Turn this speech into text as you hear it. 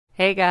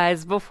Hey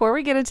guys, before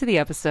we get into the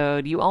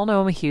episode, you all know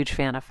I'm a huge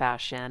fan of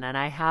fashion, and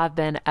I have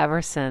been ever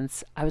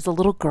since I was a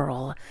little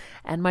girl.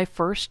 And my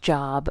first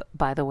job,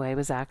 by the way,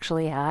 was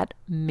actually at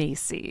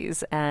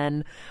Macy's.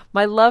 And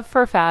my love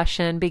for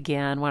fashion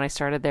began when I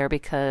started there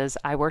because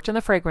I worked in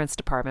the fragrance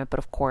department, but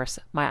of course,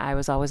 my eye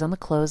was always on the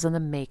clothes and the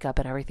makeup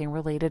and everything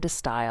related to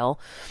style.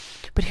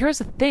 But here's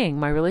the thing,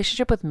 my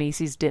relationship with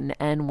Macy's didn't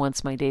end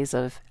once my days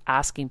of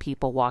asking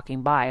people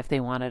walking by if they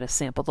wanted to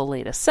sample the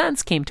latest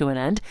scents came to an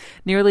end.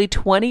 Nearly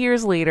 20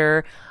 years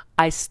later,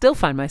 I still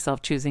find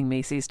myself choosing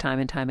Macy's time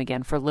and time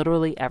again for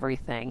literally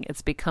everything.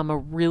 It's become a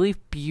really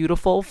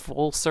beautiful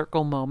full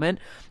circle moment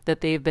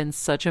that they've been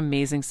such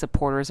amazing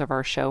supporters of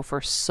our show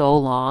for so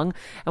long.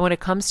 And when it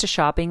comes to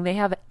shopping, they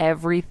have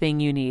everything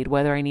you need,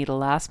 whether I need a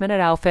last minute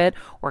outfit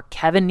or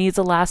Kevin needs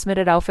a last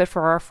minute outfit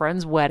for our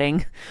friend's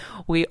wedding.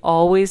 We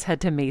always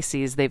head to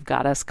Macy's. They've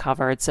got us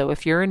covered. So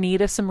if you're in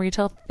need of some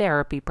retail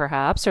therapy,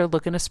 perhaps, or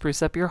looking to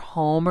spruce up your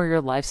home or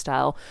your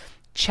lifestyle,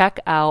 check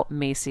out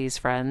Macy's,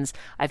 friends.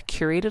 I've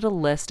curated a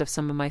list of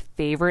some of my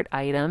favorite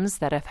items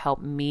that have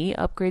helped me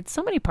upgrade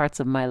so many parts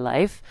of my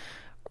life.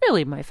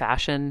 Really, my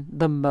fashion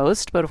the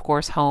most, but of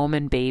course, home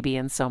and baby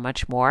and so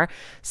much more.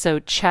 So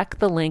check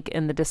the link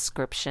in the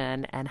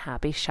description and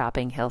happy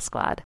shopping, Hill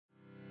Squad.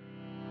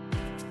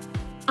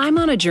 I'm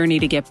on a journey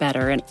to get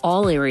better in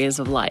all areas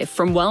of life,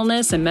 from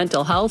wellness and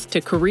mental health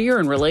to career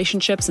and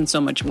relationships and so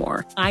much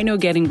more. I know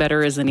getting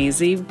better isn't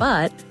easy,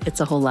 but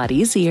it's a whole lot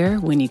easier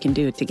when you can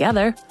do it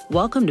together.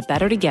 Welcome to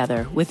Better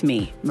Together with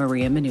me,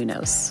 Maria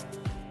Menounos.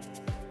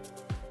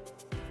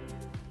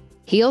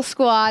 Heal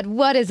Squad,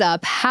 what is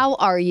up? How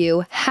are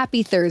you?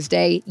 Happy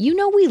Thursday. You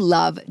know we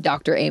love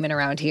Dr. Amen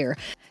around here.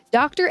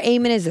 Dr.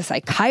 Amen is a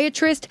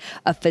psychiatrist,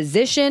 a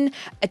physician,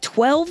 a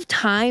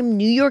 12-time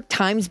New York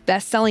Times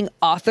bestselling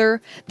author,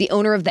 the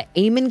owner of the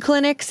Amen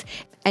Clinics,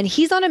 and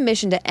he's on a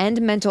mission to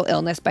end mental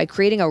illness by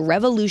creating a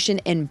revolution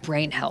in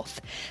brain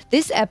health.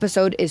 This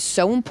episode is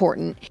so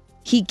important.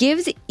 He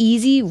gives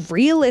easy,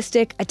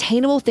 realistic,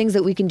 attainable things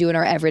that we can do in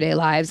our everyday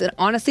lives. And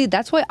honestly,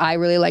 that's why I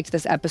really liked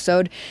this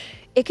episode.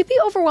 It could be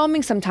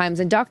overwhelming sometimes,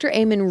 and Dr.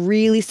 Amen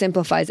really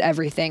simplifies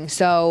everything.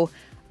 So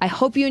I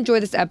hope you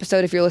enjoy this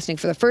episode if you're listening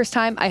for the first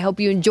time. I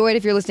hope you enjoyed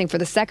if you're listening for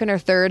the second or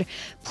third.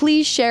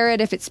 Please share it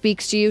if it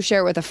speaks to you.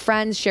 Share it with a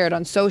friend. Share it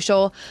on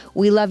social.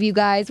 We love you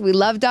guys. We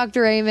love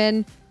Dr.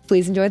 Amen.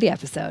 Please enjoy the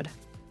episode.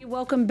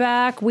 Welcome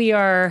back. We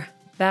are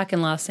back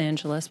in Los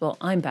Angeles. Well,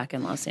 I'm back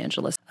in Los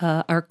Angeles.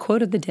 Our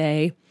quote of the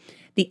day,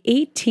 the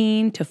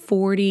 18 to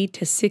 40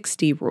 to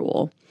 60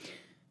 rule.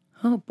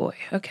 Oh boy,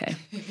 okay.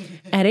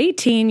 At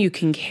 18, you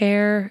can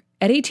care.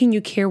 At 18, you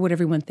care what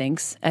everyone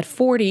thinks. At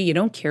 40, you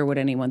don't care what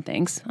anyone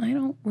thinks. I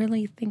don't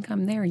really think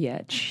I'm there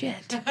yet.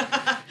 Shit.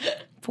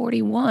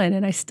 41,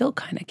 and I still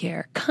kind of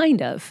care.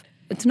 Kind of.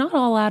 It's not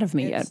all out of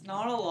me yet. It's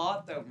not a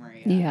lot, though,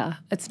 Maria. Yeah,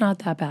 it's not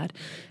that bad.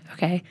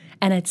 Okay.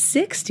 And at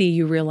 60,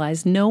 you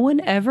realize no one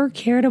ever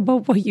cared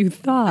about what you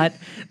thought.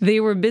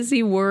 They were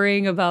busy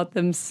worrying about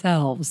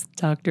themselves.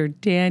 Dr.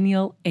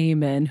 Daniel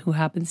Amen, who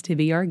happens to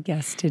be our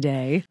guest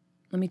today.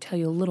 Let me tell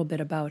you a little bit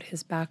about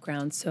his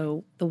background.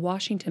 So the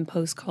Washington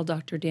Post called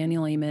Dr.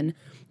 Daniel Amen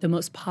the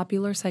most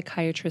popular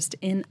psychiatrist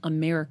in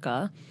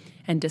America,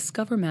 and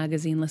Discover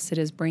magazine listed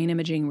his brain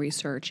imaging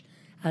research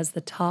as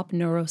the top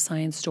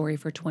neuroscience story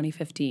for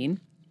 2015.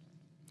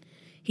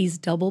 He's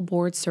double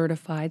board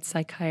certified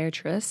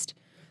psychiatrist,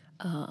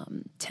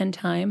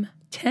 10-time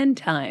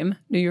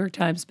New York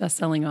Times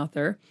bestselling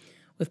author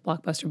with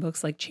blockbuster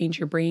books like Change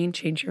Your Brain,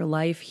 Change Your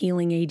Life,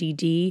 Healing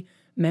ADD,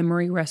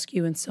 Memory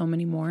Rescue, and so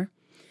many more.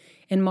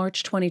 In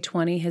March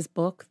 2020, his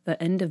book,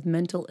 The End of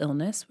Mental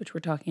Illness, which we're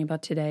talking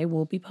about today,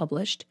 will be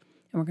published.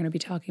 And we're going to be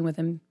talking with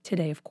him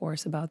today, of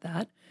course, about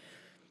that.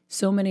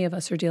 So many of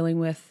us are dealing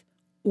with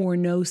or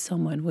know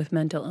someone with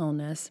mental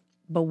illness.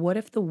 But what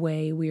if the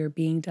way we are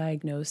being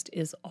diagnosed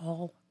is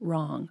all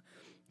wrong?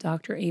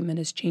 Dr. Amen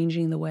is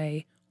changing the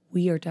way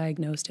we are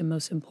diagnosed and,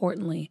 most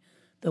importantly,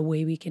 the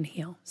way we can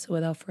heal. So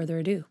without further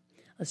ado,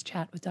 let's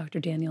chat with Dr.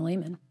 Daniel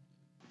Amen.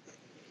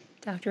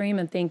 Dr.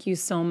 Amen, thank you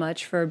so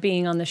much for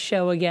being on the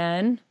show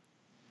again.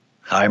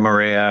 Hi,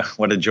 Maria.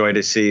 What a joy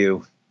to see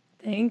you.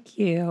 Thank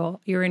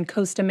you. You're in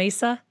Costa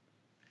Mesa?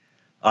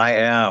 I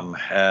am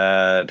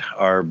at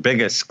our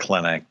biggest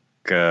clinic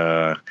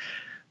where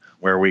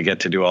we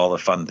get to do all the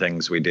fun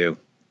things we do.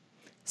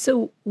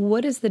 So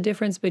what is the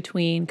difference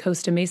between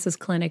Costa Mesa's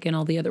clinic and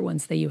all the other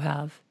ones that you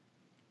have?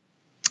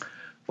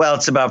 Well,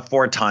 it's about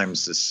 4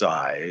 times the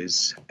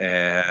size,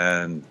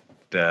 and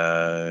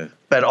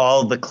but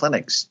all the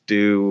clinics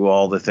do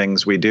all the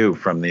things we do,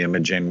 from the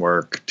imaging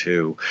work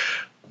to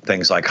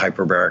things like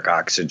hyperbaric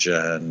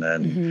oxygen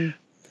and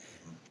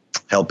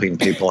helping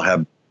people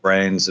have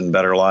brains and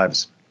better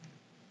lives.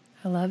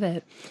 I love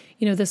it.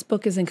 You know, this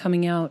book isn't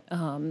coming out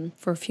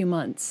for a few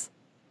months,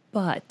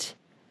 but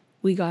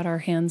we got our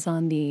hands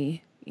on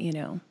the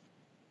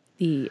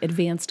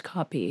advanced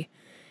copy.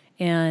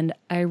 And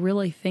I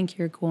really think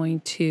you're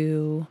going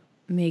to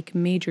make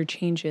major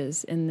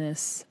changes in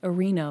this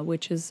arena,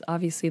 which is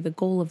obviously the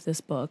goal of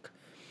this book,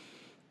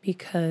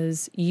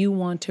 because you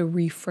want to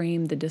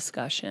reframe the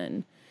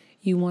discussion.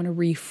 You want to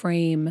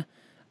reframe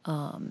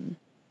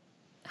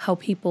how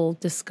people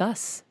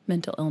discuss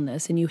mental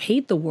illness. And you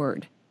hate the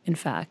word, in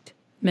fact,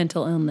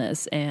 mental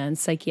illness and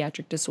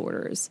psychiatric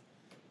disorders.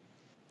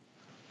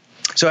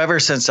 So ever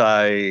since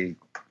I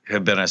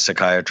have been a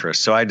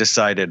psychiatrist, so I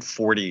decided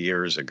 40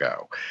 years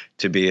ago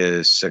to be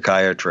a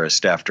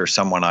psychiatrist after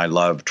someone I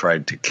loved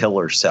tried to kill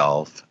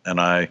herself.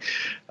 And I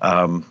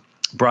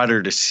brought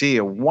her to see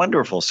a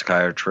wonderful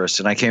psychiatrist.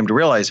 And I came to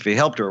realize if he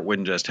helped her, it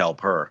wouldn't just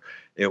help her.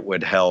 It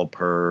would help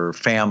her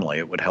family.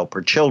 It would help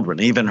her children,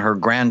 even her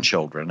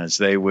grandchildren, as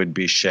they would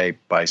be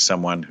shaped by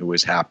someone who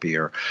was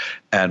happier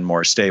and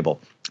more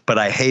stable. But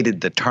I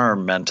hated the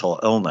term mental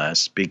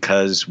illness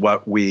because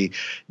what we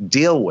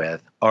deal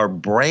with are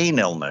brain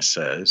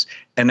illnesses.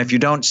 And if you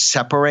don't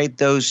separate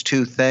those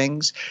two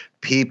things,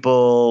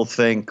 people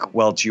think,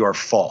 well, it's your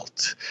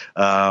fault.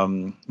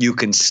 You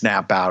can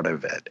snap out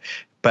of it.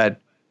 But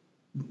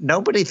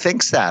nobody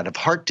thinks that of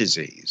heart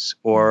disease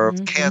or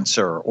of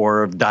cancer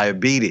or of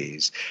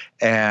diabetes.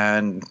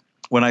 And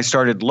when I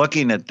started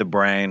looking at the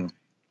brain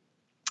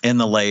in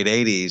the late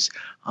 80s,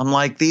 I'm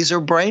like, these are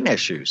brain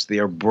issues. They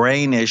are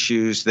brain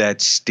issues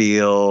that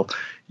steal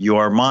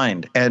your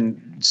mind.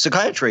 And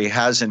psychiatry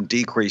hasn't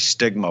decreased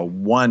stigma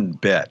one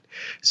bit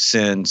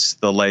since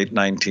the late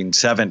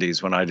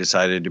 1970s when I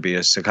decided to be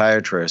a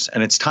psychiatrist.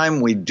 And it's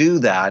time we do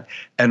that,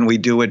 and we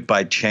do it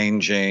by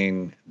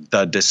changing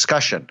the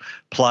discussion.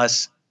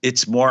 Plus,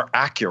 it's more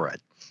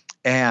accurate.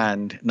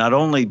 And not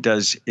only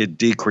does it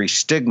decrease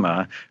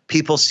stigma,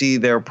 people see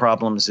their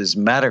problems as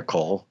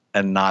medical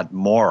and not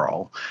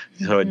moral.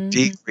 So it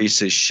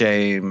decreases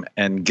shame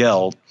and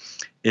guilt.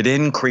 It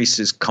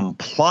increases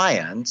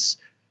compliance.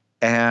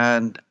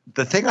 And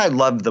the thing I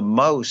love the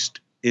most,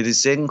 it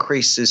is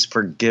increases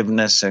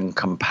forgiveness and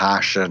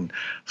compassion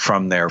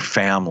from their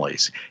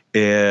families.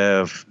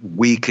 If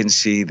we can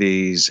see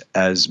these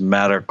as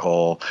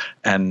medical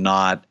and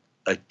not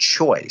a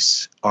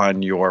choice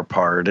on your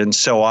part. And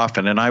so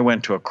often, and I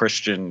went to a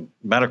Christian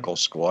medical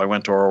school, I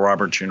went to Oral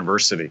Roberts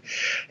University,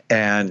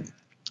 and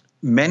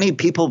many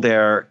people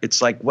there,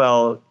 it's like,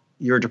 well,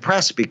 you're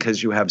depressed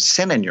because you have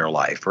sin in your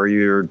life, or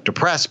you're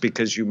depressed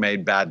because you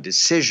made bad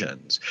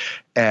decisions.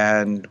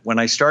 And when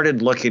I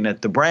started looking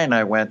at the brain,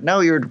 I went, no,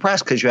 you're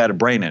depressed because you had a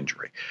brain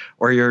injury,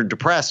 or you're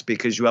depressed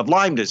because you have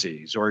Lyme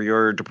disease, or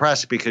you're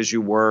depressed because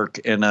you work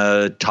in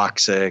a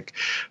toxic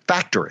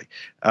factory.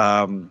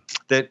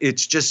 That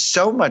it's just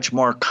so much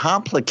more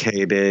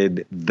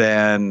complicated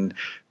than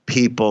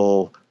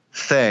people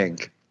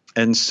think.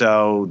 And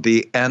so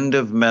the end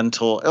of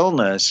mental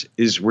illness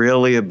is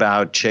really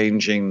about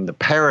changing the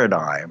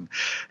paradigm.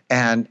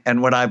 And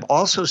what I've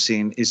also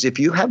seen is if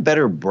you have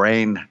better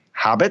brain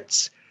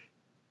habits,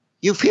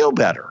 you feel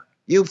better,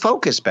 you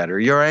focus better,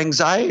 your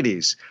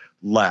anxiety's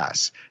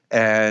less.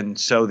 And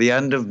so the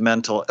end of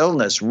mental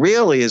illness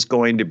really is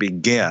going to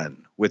begin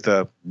with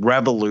a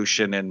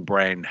revolution in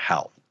brain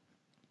health.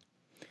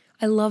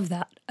 I love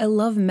that. I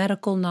love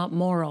medical, not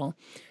moral,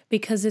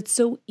 because it's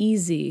so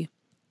easy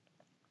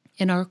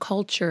in our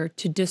culture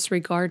to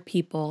disregard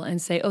people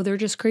and say, oh, they're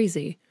just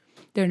crazy.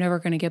 They're never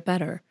going to get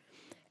better.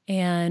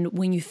 And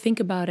when you think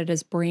about it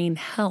as brain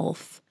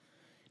health,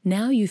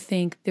 now you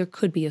think there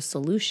could be a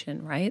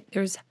solution, right?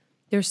 There's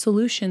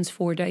solutions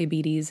for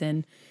diabetes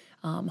and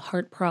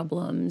heart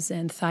problems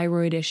and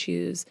thyroid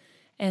issues.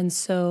 And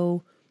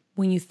so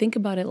when you think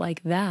about it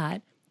like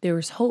that,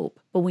 there's hope.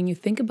 But when you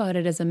think about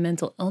it as a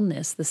mental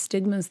illness, the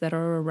stigmas that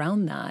are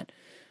around that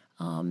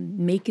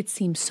make it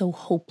seem so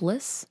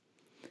hopeless.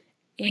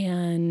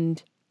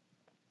 And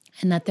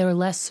that they're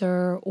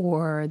lesser,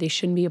 or they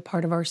shouldn't be a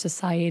part of our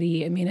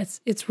society. I mean,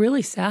 it's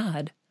really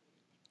sad.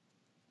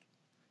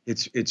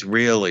 It's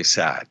really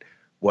sad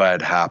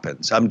what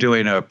happens. I'm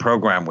doing a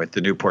program with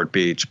the Newport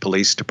Beach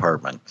Police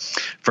Department.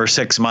 For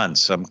 6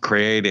 months, I'm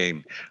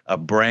creating a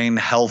brain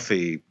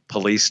healthy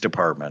police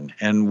department.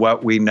 And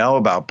what we know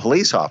about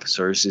police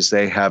officers is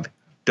they have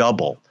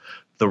double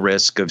the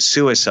risk of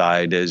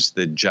suicide as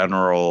the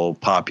general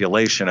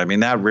population. I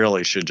mean, that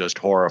really should just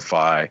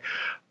horrify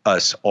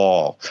us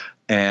all.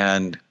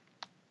 And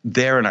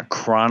they're in a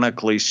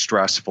chronically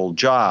stressful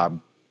job.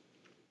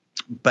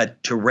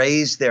 But to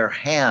raise their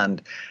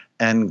hand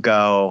and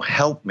go,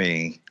 help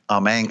me,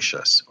 I'm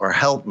anxious, or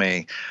help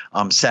me,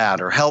 I'm sad,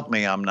 or help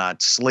me, I'm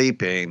not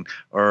sleeping,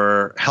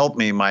 or help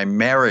me, my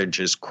marriage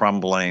is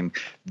crumbling,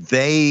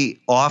 they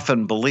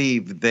often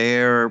believe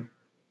they're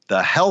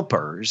the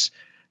helpers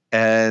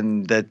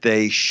and that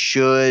they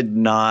should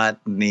not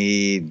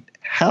need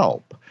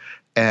help.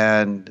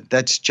 And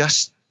that's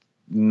just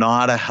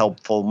not a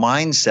helpful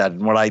mindset.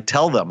 And what I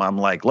tell them, I'm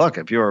like, look,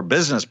 if you're a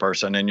business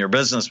person and your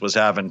business was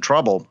having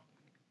trouble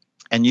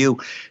and you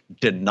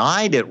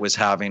denied it was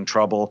having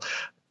trouble,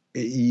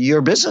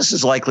 your business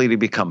is likely to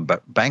become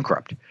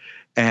bankrupt.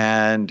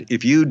 And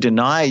if you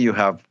deny you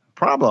have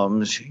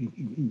problems,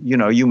 you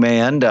know, you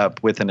may end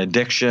up with an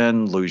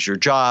addiction, lose your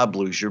job,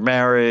 lose your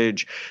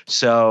marriage.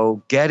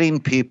 So getting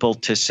people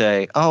to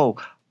say, oh,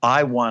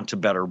 I want a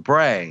better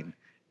brain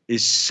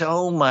is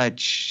so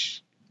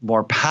much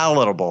more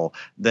palatable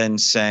than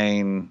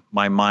saying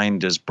my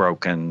mind is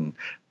broken,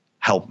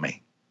 help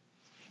me.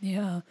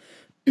 Yeah.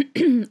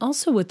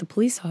 Also with the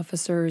police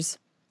officers,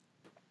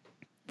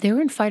 they're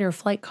in fight or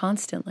flight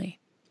constantly.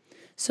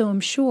 So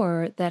I'm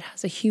sure that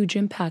has a huge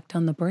impact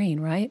on the brain,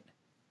 right?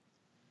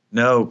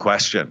 No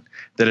question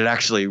that it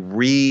actually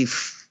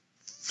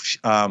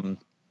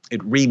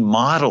it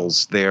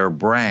remodels their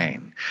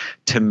brain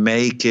to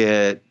make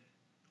it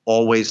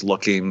always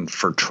looking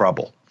for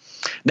trouble.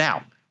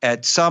 Now,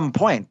 at some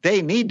point,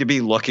 they need to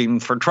be looking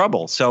for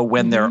trouble. So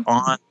when they're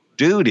on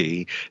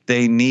duty,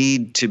 they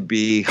need to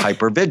be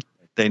hypervigilant.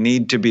 They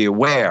need to be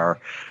aware,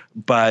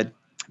 but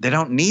they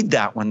don't need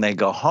that when they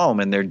go home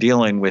and they're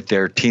dealing with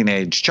their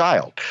teenage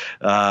child.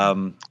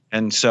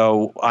 And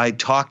so I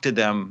talk to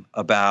them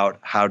about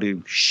how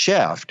to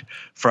shift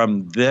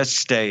from this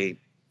state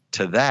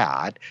to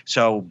that.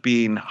 So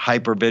being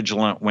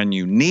hypervigilant when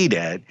you need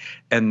it,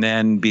 and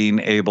then being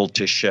able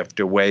to shift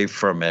away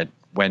from it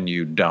when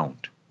you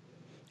don't.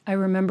 I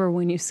remember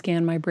when you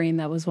scanned my brain,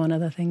 that was one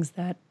of the things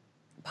that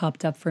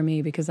popped up for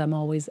me because I've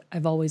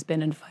always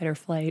been in fight or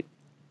flight.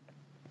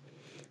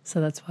 So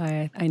that's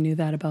why I knew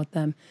that about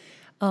them.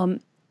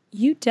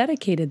 You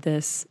dedicated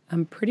this,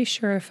 I'm pretty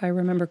sure if I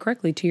remember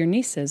correctly, to your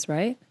nieces,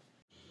 right?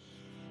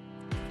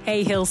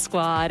 Hey, Hill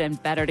Squad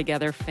and Better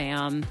Together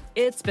fam.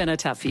 It's been a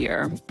tough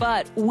year,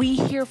 but we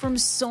hear from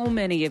so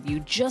many of you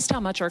just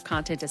how much our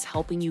content is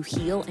helping you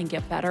heal and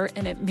get better,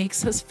 and it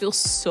makes us feel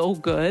so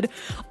good.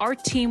 Our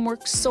team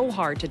works so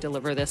hard to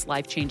deliver this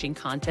life-changing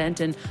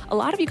content, and a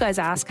lot of you guys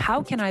ask,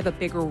 how can I have a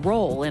bigger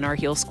role in our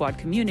Heal Squad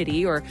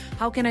community, or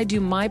how can I do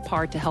my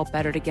part to help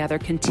Better Together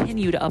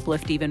continue to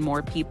uplift even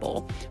more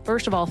people?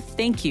 First of all,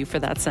 thank you for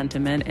that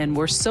sentiment, and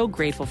we're so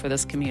grateful for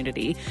this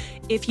community.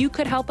 If you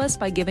could help us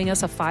by giving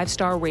us a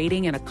 5-star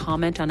rating and a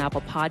comment on Apple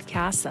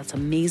Podcasts, that's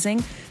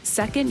amazing.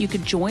 Second, you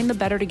could join the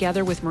Better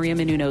Together with Maria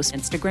Menounos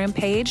Instagram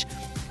page.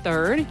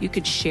 Third, you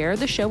could share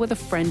the show with a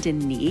friend in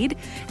need.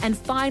 And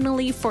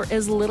finally, for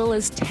as little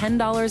as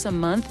 $10 a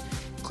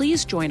month,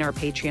 please join our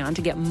Patreon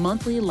to get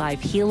monthly live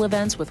heal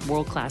events with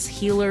world-class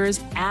healers,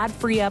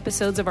 ad-free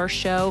episodes of our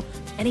show,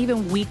 and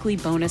even weekly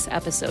bonus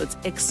episodes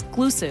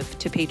exclusive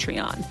to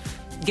Patreon.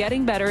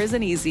 Getting better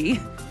isn't easy,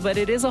 but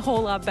it is a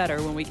whole lot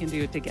better when we can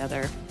do it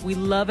together. We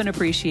love and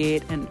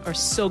appreciate and are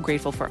so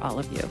grateful for all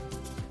of you.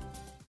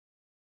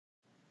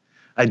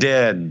 I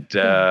did.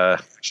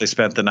 She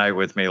spent the night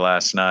with me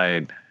last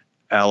night.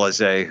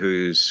 Alize,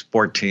 who's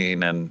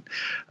 14 and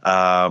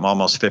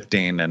almost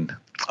 15, and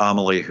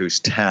Amelie, who's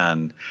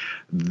 10,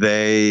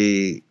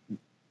 they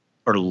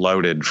are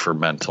loaded for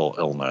mental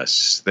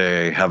illness.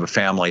 They have a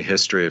family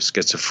history of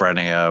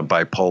schizophrenia,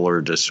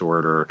 bipolar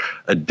disorder,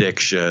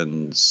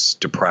 addictions,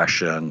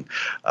 depression.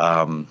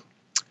 But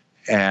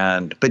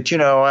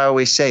I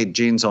always say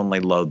genes only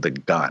load the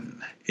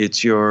gun.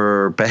 It's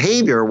your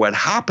behavior, what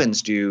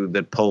happens to you,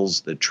 that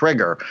pulls the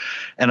trigger.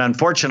 And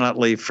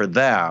unfortunately for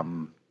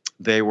them,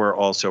 they were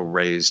also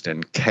raised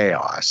in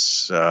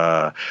chaos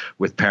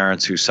with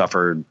parents who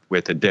suffered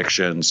with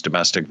addictions,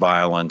 domestic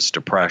violence,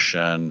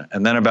 depression.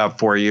 And then about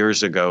 4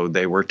 years ago,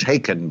 they were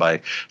taken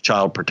by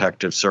Child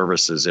Protective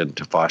Services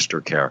into foster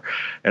care.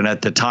 And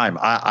at the time,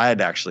 I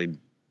had actually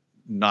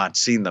not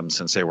seen them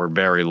since they were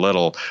very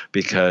little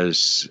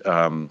because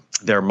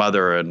their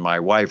mother and my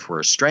wife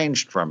were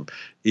estranged from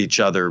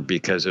each other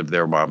because of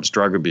their mom's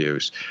drug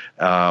abuse.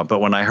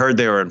 But when I heard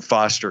they were in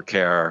foster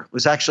care, it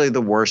was actually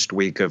the worst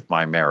week of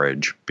my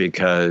marriage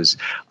because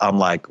I'm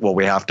like, well,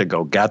 we have to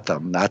go get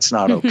them. That's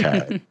not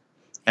okay.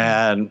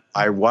 And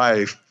my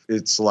wife,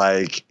 it's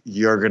like,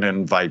 you're going to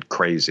invite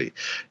crazy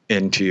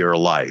into your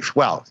life.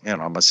 Well,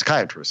 I'm a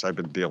psychiatrist. I've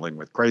been dealing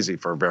with crazy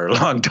for a very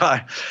long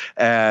time.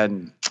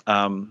 And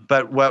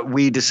but what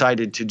we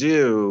decided to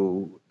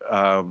do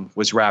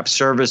was wrap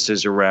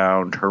services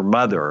around her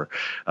mother,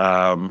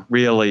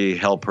 really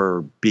help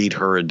her beat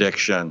her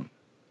addiction.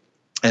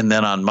 And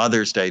then on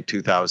Mother's Day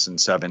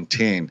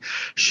 2017,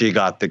 she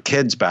got the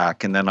kids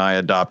back, and then I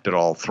adopted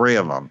all three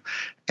of them.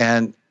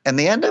 And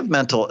the end of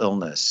mental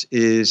illness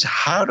is,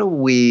 how do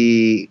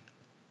we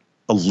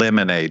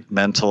eliminate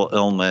mental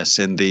illness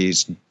in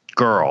these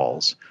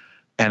girls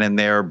and in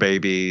their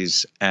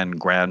babies and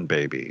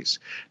grandbabies?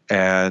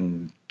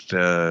 And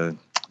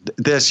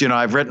this,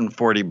 I've written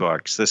 40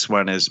 books. This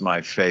one is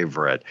my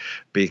favorite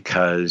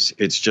because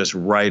it's just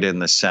right in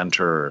the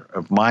center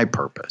of my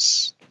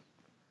purpose.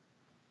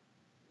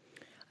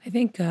 I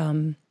think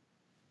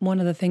one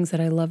of the things that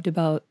I loved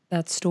about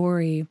that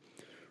story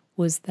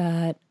was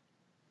that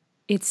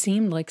it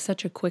seemed like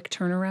such a quick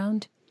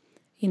turnaround.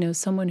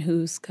 Someone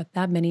who's got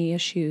that many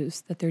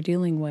issues that they're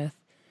dealing with,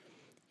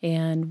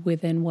 and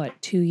within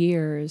 2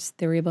 years,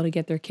 they were able to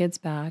get their kids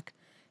back.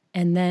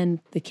 And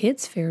then the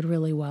kids fared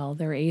really well.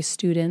 They're A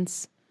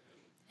students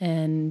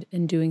and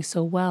doing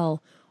so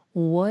well.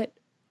 What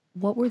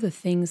were the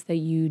things that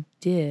you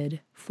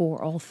did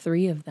for all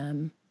three of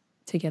them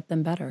to get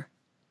them better?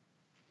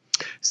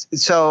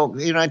 So,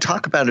 I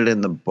talk about it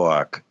in the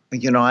book.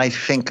 I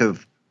think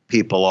of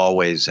people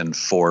always in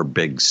four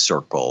big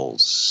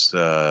circles,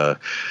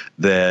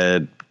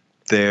 that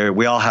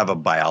we all have a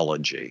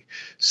biology.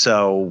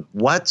 So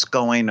what's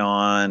going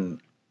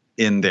on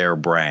in their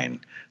brain.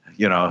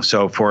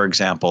 So for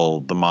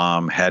example, the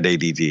mom had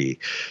ADD.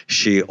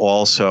 She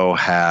also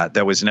had,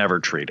 that was never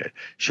treated.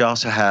 She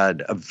also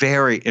had a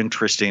very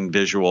interesting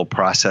visual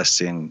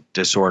processing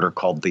disorder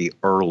called the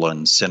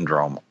Irlen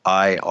syndrome,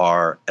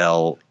 IRLEN.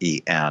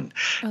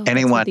 Oh,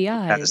 Anyone that's with the who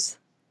eyes.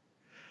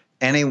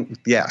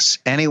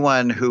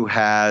 anyone who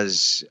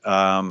has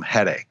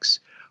headaches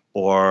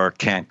or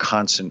can't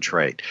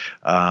concentrate,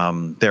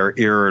 they're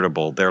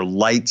irritable, they're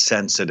light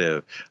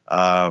sensitive,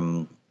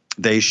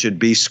 they should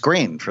be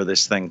screened for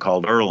this thing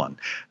called Irlen.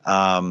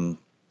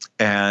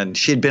 And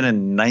she'd been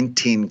in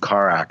 19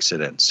 car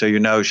accidents.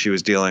 So, she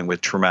was dealing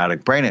with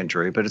traumatic brain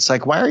injury, but it's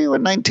like, why are you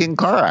in 19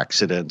 car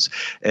accidents?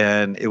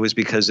 And it was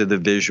because of the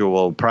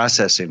visual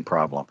processing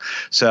problem.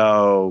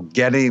 So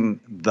getting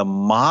the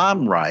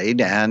mom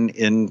right and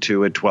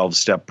into a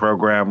 12-step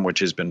program, which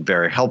has been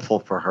very helpful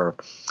for her.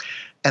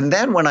 And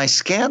then when I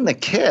scanned the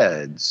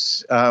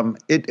kids,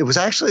 it was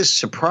actually a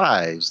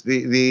surprise.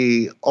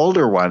 The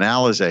older one,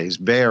 Alize, is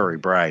very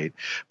bright,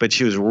 but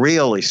she was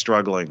really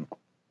struggling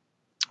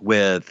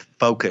with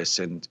focus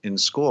in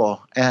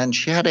school. And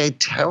she had a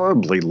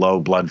terribly low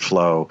blood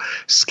flow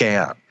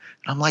scan. And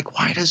I'm like,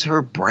 why does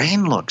her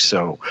brain look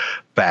so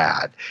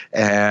bad?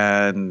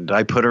 And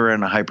I put her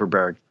in a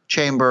hyperbaric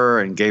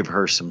chamber and gave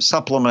her some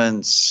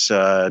supplements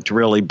to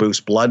really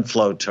boost blood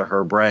flow to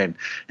her brain.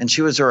 And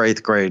she was her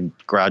 8th grade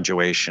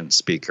graduation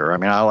speaker. I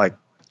mean, I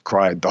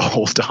cried the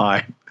whole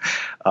time.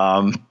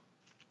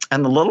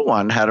 And the little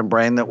one had a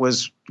brain that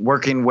was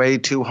working way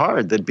too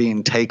hard, that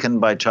being taken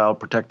by Child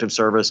Protective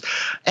Service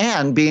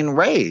and being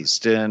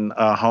raised in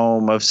a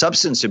home of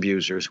substance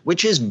abusers,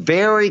 which is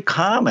very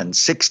common.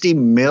 60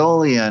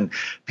 million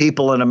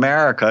people in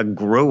America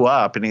grew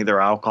up in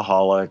either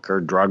alcoholic or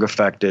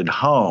drug-affected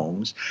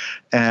homes,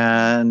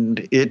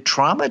 and it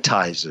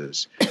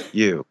traumatizes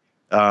you.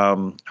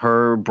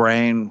 Her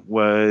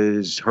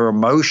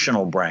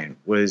emotional brain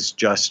was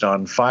just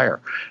on fire.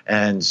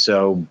 And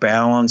so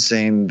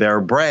balancing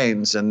their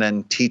brains and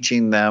then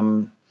teaching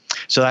them.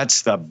 So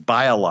that's the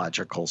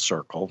biological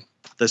circle.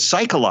 The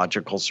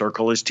psychological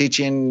circle is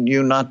teaching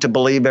you not to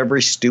believe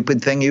every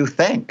stupid thing you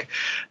think.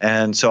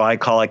 And so I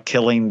call it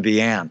killing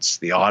the ants,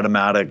 the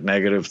automatic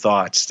negative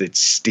thoughts that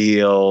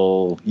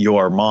steal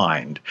your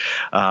mind.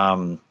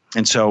 And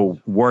so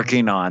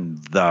working on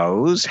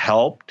those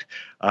helped.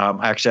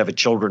 I actually have a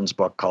children's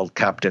book called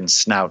Captain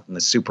Snout and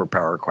the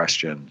Superpower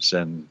Questions,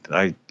 and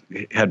I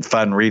had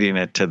fun reading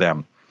it to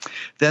them.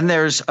 Then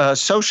there's a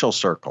social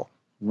circle,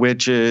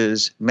 which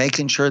is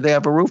making sure they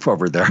have a roof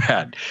over their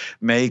head,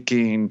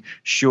 making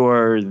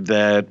sure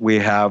that we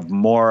have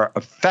more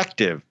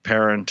effective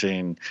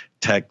parenting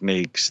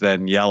techniques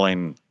than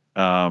yelling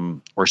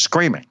or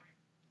screaming.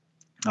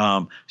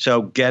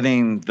 So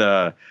getting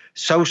the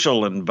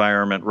social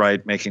environment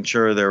right, making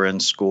sure they're in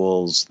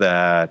schools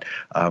that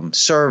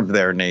serve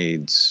their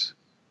needs.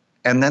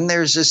 And then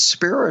there's this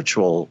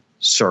spiritual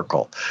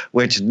circle,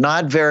 which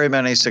not very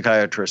many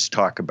psychiatrists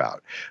talk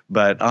about,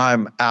 but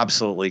I'm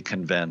absolutely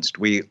convinced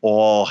we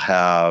all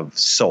have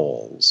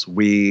souls.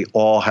 We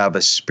all have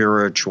a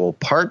spiritual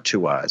part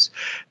to us.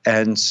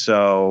 And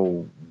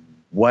so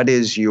what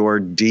is your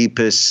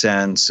deepest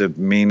sense of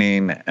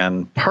meaning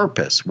and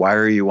purpose? Why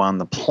are you on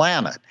the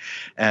planet?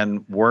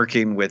 And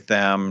working with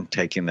them,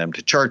 taking them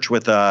to church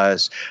with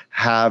us,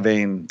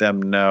 having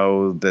them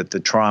know that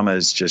the trauma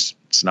is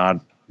it's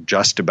not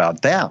just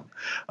about them,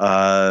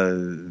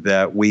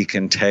 that we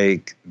can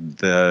take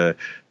the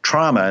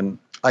trauma. And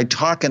I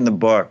talk in the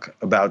book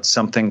about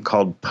something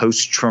called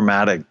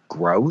post-traumatic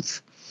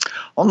growth.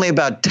 Only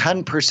about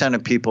 10%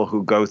 of people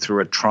who go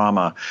through a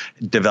trauma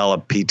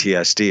develop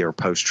PTSD or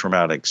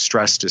post-traumatic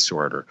stress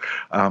disorder.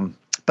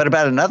 But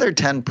about another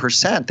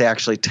 10%, they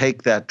actually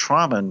take that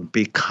trauma and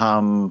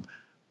become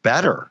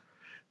better.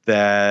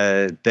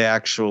 That they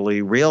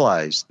actually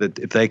realize that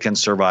if they can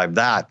survive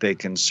that, they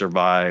can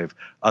survive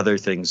other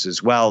things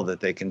as well,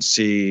 that they can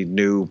see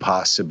new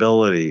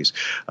possibilities.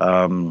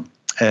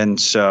 And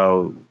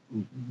so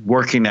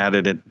working at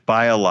it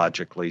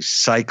biologically,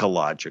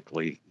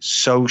 psychologically,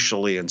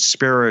 socially, and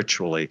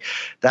spiritually,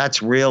 that's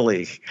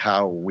really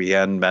how we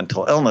end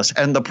mental illness.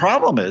 And the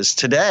problem is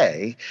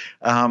today,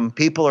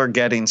 people are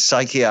getting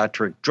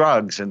psychiatric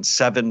drugs and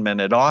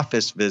 7-minute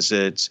office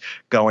visits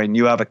going,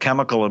 you have a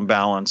chemical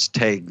imbalance,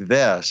 take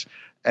this,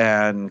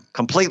 and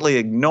completely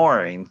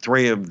ignoring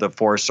 3 of the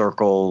 4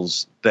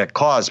 circles that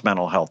cause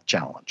mental health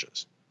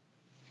challenges.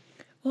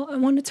 Well, I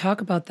want to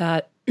talk about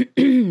that,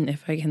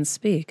 if I can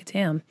speak,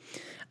 Tam.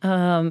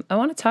 I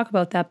want to talk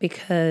about that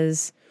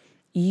because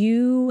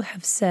you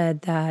have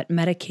said that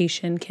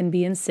medication can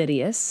be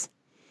insidious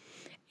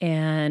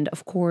and,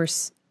 of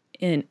course,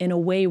 in a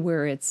way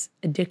where it's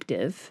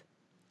addictive,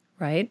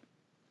 right?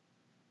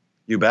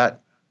 You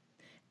bet.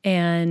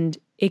 And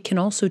it can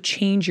also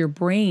change your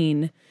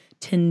brain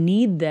to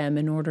need them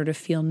in order to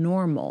feel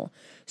normal.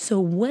 So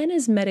when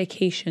is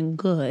medication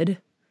good?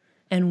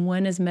 And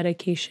when is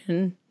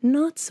medication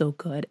not so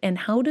good? And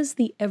how does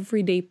the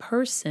everyday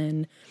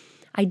person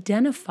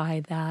identify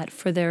that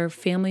for their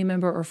family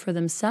member or for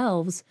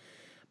themselves?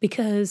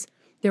 Because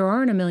there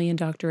aren't a million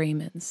Dr.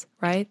 Amens,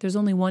 right? There's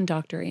only one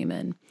Dr.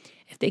 Amen.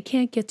 If they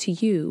can't get to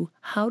you,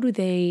 how do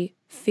they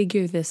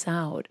figure this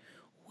out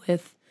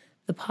with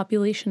the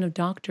population of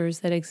doctors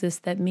that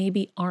exist that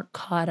maybe aren't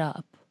caught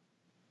up?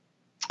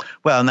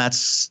 Well, and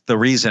that's the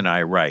reason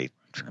I write.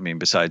 I mean,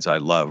 besides I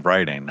love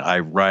writing, I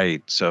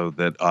write so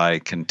that I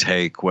can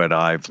take what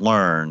I've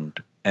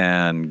learned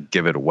and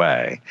give it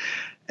away.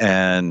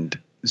 And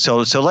so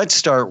let's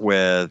start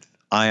with,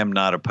 I am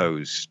not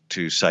opposed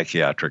to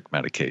psychiatric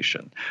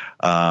medication.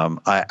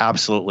 I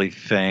absolutely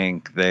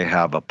think they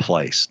have a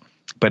place,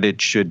 but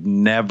it should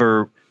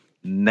never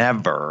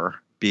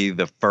be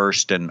the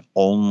first and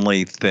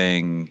only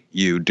thing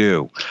you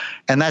do.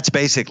 And that's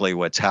basically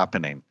what's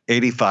happening.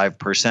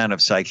 85%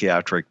 of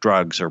psychiatric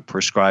drugs are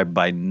prescribed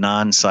by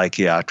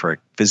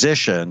non-psychiatric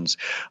physicians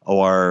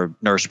or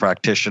nurse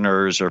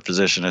practitioners or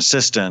physician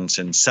assistants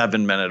in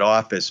 7-minute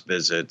office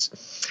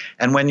visits.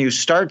 And when you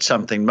start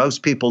something,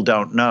 most people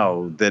don't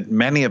know that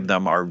many of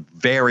them are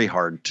very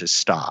hard to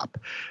stop,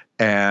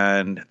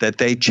 and that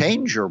they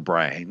change your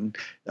brain.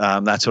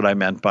 That's what I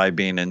meant by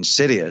being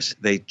insidious.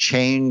 They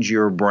change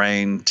your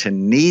brain to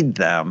need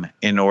them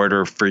in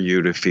order for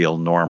you to feel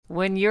normal.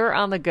 When you're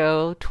on the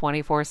go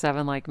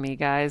 24/7 like me,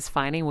 guys,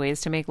 finding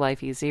ways to make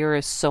life easier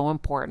is so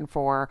important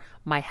for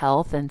my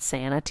health and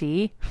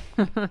sanity.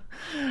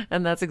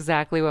 And that's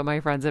exactly what my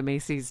friends at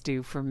Macy's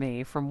do for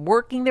me. From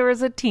working there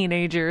as a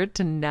teenager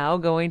to now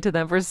going to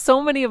them for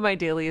so many of my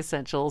daily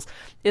essentials,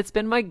 it's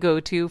been my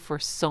go-to for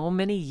so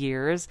many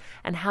years.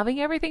 And having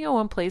everything in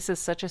one place is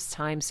such a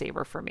time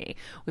saver for me.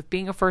 With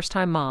being a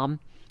first-time mom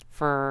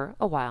for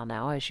a while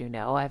now, as you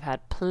know, I've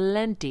had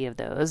plenty of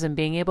those, and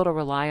being able to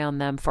rely on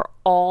them for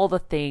all the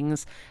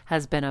things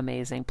has been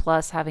amazing.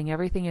 Plus, having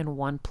everything in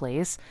one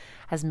place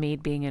has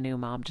made being a new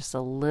mom just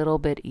a little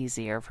bit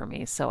easier for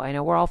me. So I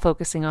know we're all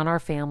focusing on our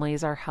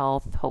families, our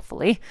health,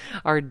 hopefully,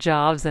 our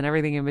jobs, and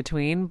everything in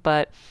between,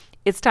 but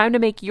it's time to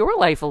make your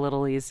life a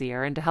little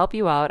easier. And to help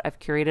you out, I've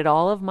curated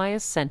all of my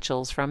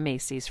essentials from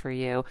Macy's for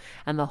you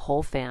and the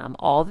whole fam.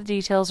 All the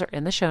details are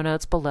in the show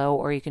notes below,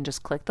 or you can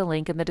just click the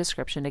link in the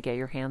description to get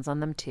your hands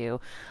on them too.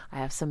 I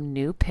have some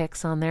new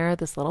picks on there.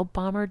 This little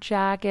bomber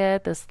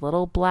jacket, this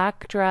little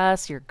black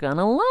dress. You're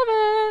gonna love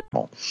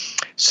it.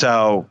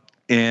 So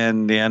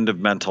in The End of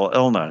Mental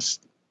Illness,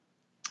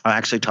 I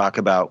actually talk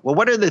about, well,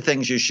 what are the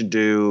things you should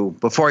do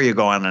before you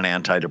go on an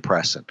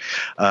antidepressant?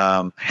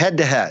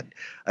 Head-to-head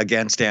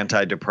against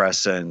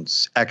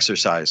antidepressants,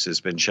 exercise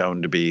has been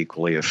shown to be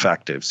equally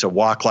effective. So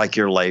walk like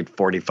you're late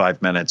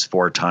 45 minutes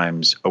 4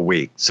 times a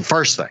week. It's the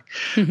first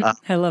thing.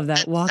 I love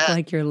that. Walk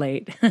like you're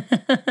late.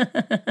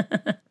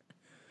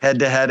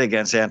 Head-to-head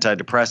against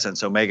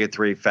antidepressants,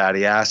 omega-3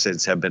 fatty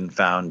acids have been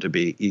found to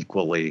be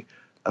equally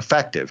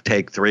effective.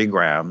 Take 3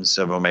 grams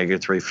of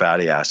omega-3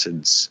 fatty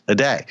acids a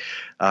day.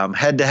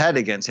 Head-to-head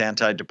against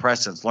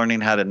antidepressants,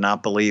 learning how to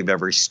not believe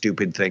every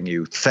stupid thing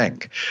you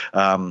think.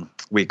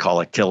 We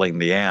call it killing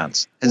the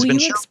ants. Will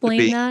you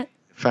explain that?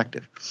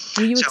 Effective.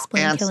 Will you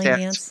explain killing the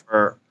ants?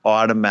 For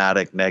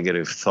automatic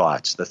negative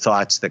thoughts, the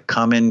thoughts that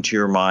come into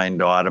your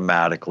mind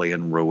automatically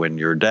and ruin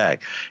your day.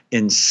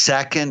 In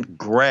 2nd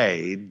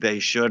grade, they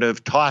should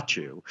have taught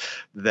you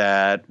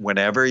that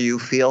whenever you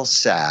feel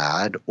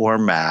sad or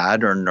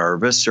mad or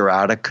nervous or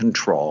out of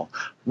control,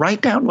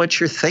 write down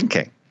what you're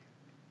thinking.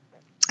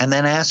 And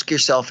then ask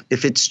yourself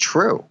if it's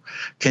true.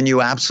 Can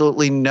you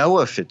absolutely know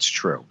if it's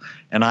true?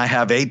 And I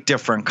have 8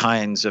 different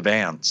kinds of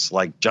ants,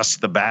 like just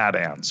the bad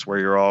ants, where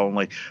you're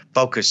only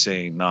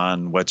focusing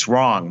on what's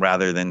wrong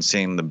rather than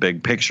seeing the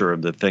big picture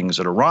of the things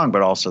that are wrong,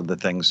 but also the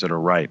things that are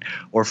right.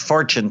 Or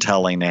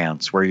fortune-telling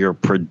ants, where you're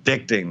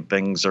predicting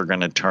things are going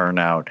to turn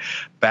out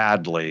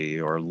badly.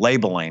 Or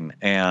labeling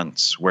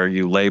ants, where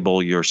you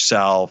label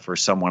yourself or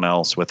someone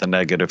else with a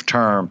negative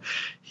term.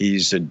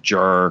 He's a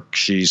jerk,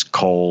 she's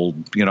cold,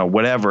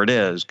 whatever it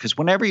is. Because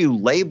whenever you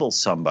label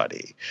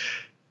somebody,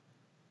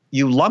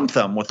 you lump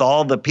them with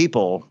all the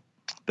people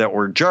that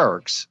were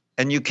jerks,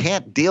 and you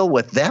can't deal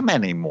with them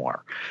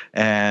anymore.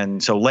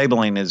 And so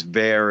labeling is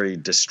very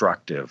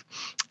destructive.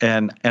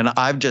 And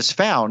I've just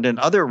found, and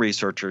other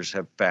researchers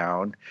have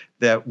found,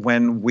 that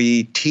when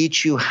we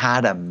teach you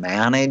how to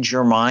manage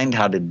your mind,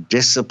 how to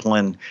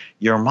discipline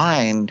your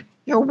mind,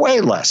 you're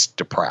way less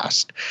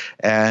depressed.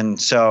 And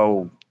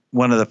so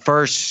one of the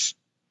first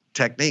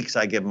techniques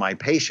I give my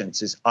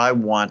patients is, I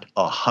want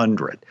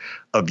 100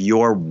 of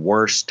your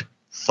worst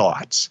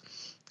thoughts,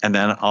 and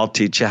then I'll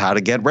teach you how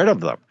to get rid of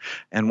them.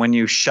 And when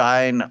you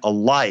shine a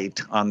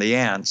light on the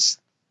ants,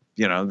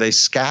 they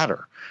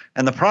scatter.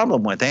 And the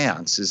problem with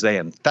ants is they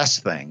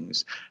infest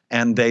things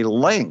and they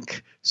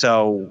link.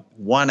 So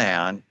one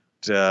ant,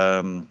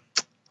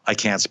 I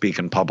can't speak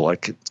in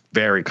public, it's a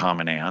very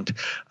common ant,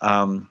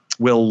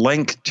 will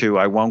link to,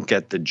 I won't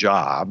get the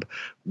job,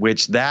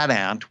 which that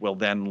ant will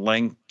then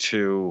link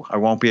to, I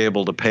won't be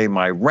able to pay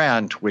my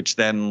rent, which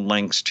then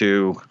links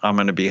to, I'm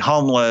going to be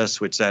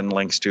homeless, which then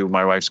links to,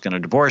 my wife's going to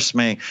divorce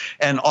me.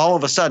 And all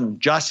of a sudden,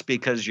 just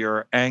because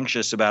you're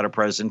anxious about a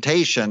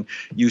presentation,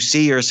 you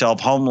see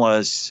yourself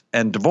homeless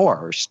and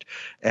divorced.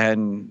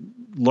 And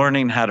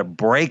learning how to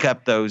break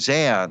up those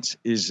ants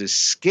is a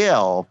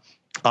skill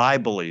I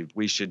believe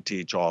we should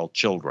teach all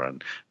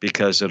children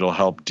because it'll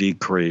help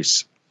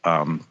decrease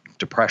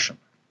depression.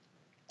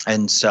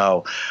 And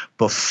so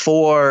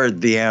before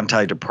the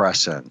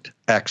antidepressant,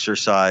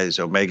 exercise,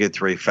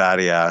 omega-3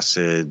 fatty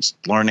acids,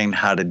 learning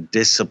how to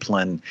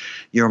discipline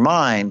your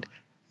mind,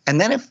 and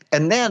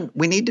then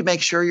we need to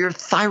make sure your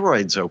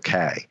thyroid's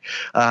okay.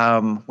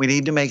 We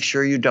need to make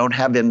sure you don't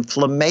have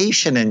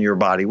inflammation in your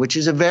body, which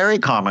is a very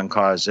common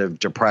cause of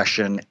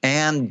depression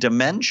and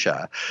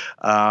dementia.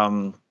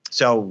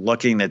 So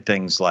looking at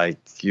things like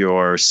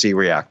your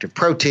C-reactive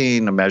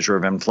protein, a measure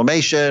of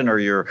inflammation, or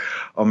your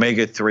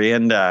omega-3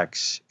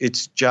 index,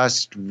 it's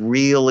just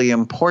really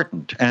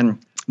important. And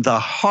the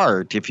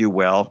heart, if you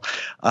will,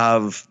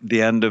 of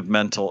the end of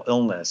mental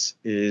illness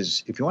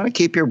is if you want to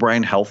keep your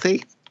brain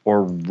healthy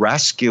or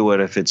rescue it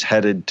if it's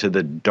headed to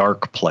the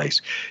dark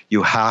place,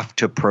 you have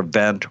to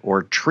prevent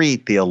or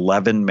treat the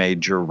 11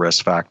 major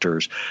risk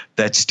factors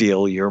that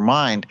steal your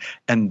mind.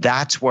 And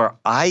that's where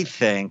I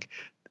think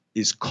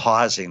is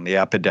causing the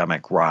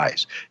epidemic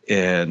rise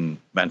in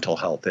mental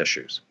health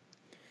issues.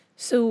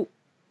 So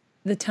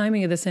the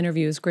timing of this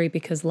interview is great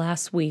because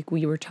last week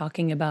we were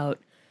talking about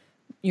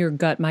your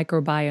gut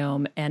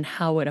microbiome and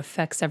how it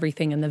affects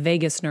everything in the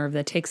vagus nerve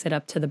that takes it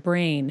up to the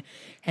brain,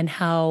 and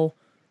how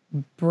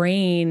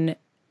brain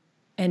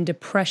and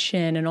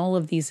depression and all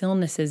of these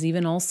illnesses,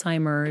 even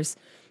Alzheimer's,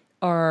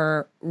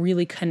 are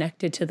really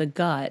connected to the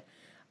gut.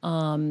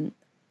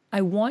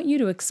 I want you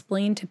to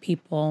explain to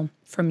people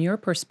from your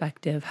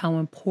perspective how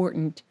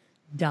important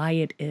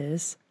diet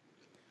is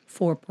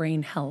for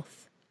brain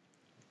health.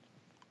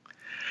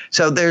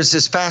 So there's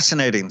this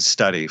fascinating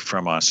study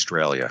from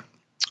Australia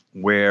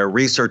where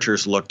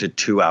researchers looked at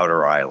two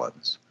outer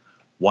islands.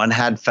 One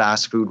had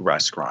fast food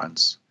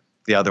restaurants,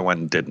 the other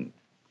one didn't.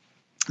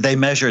 They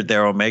measured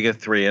their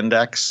omega-3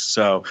 index,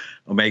 so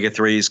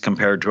omega-3s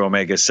compared to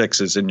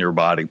omega-6s in your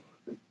body.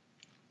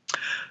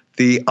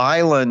 The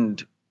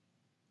island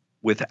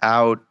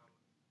without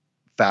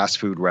fast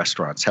food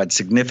restaurants had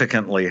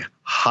significantly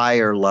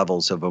higher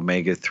levels of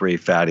omega-3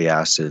 fatty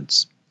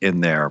acids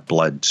in their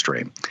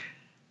bloodstream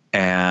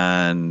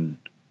and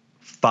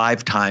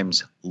 5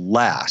 times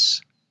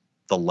less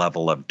the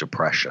level of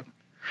depression.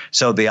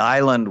 So the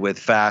island with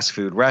fast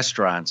food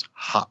restaurants,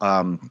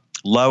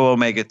 low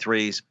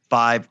omega-3s,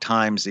 5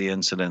 times the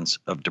incidence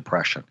of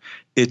depression.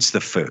 It's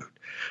the food.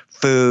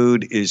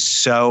 Food is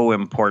so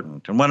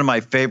important. And one of my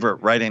favorite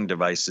writing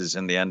devices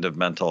in the end of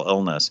mental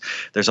illness,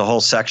 there's a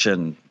whole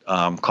section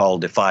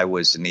called If I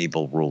Was an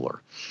Evil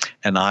Ruler.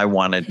 And I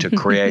wanted to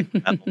create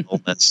mental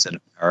illness in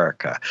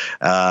America.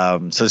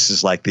 So this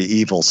is like the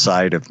evil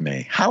side of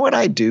me. How would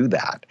I do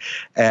that?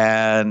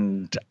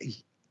 And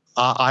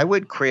I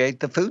would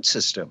create the food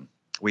system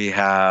we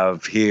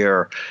have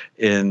here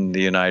in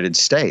the United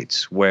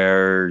States,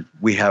 where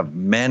we have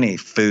many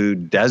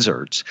food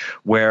deserts,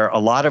 where a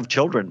lot of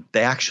children,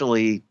 they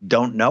actually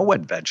don't know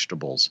what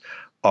vegetables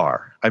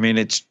are. I mean,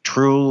 it's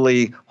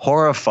truly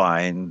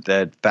horrifying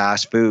that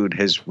fast food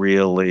has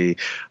really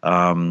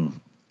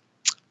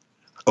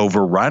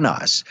overrun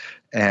us.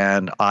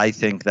 And I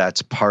think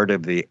that's part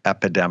of the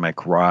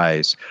epidemic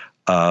rise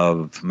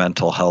of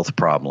mental health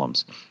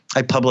problems.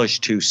 I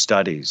published 2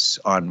 studies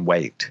on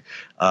weight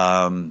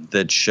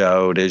that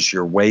showed as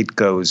your weight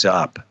goes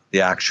up, the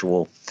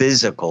actual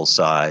physical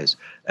size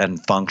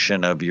and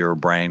function of your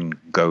brain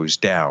goes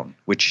down,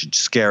 which should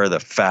scare the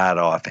fat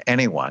off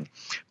anyone.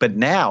 But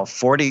now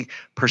 40%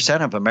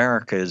 of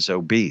America is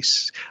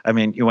obese. I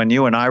mean, when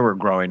you and I were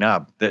growing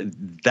up,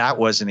 that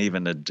wasn't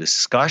even a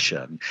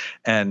discussion.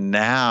 And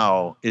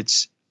now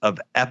it's of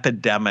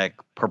epidemic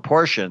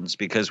proportions,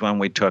 because when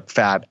we took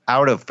fat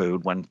out of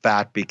food, when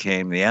fat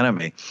became the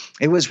enemy,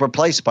 it was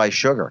replaced by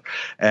sugar.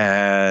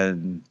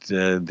 And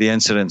the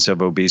incidence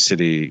of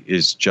obesity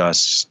is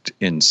just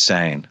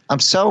insane. I'm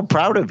so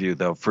proud of you,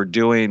 though, for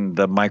doing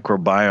the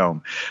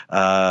microbiome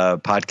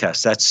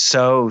podcast. That's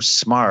so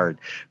smart,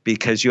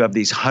 because you have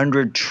these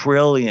 100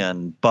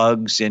 trillion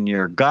bugs in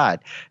your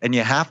gut, and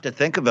you have to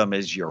think of them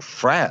as your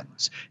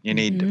friends. You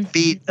need to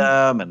feed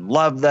them and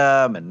love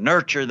them and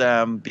nurture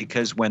them,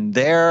 because when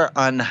they're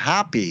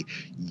unhappy,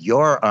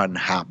 you're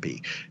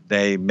unhappy.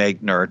 They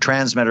make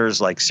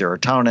neurotransmitters like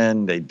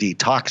serotonin. They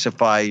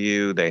detoxify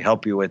you. They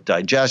help you with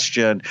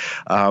digestion.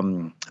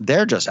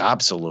 They're just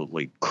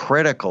absolutely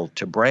critical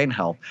to brain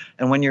health.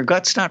 And when your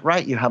gut's not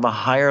right, you have a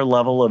higher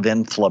level of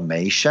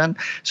inflammation.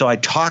 So I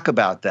talk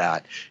about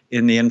that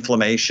in the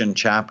inflammation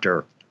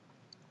chapter.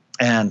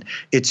 And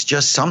it's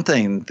just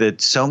something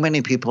that so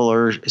many people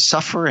are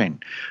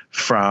suffering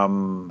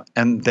from,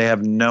 and they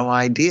have no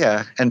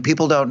idea. And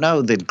people don't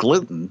know that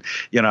gluten,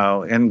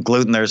 in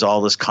gluten, there's all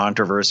this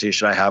controversy.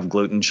 Should I have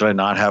gluten? Should I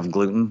not have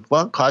gluten?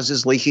 Well, it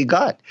causes leaky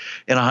gut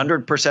in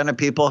 100% of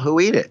people who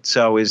eat it.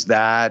 So is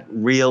that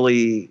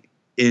really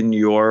in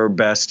your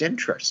best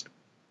interest?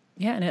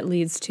 Yeah, and it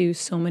leads to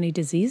so many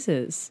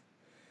diseases.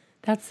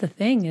 That's the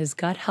thing, is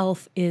gut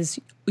health is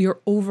your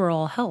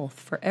overall health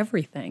for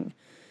everything.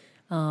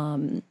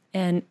 And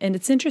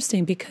it's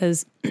interesting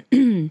because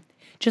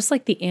just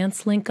like the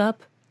ants link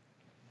up,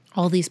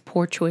 all these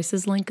poor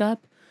choices link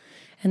up.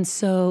 And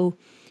so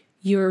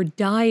your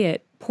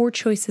diet, poor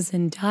choices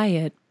in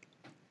diet,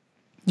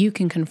 you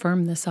can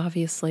confirm this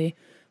obviously,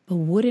 but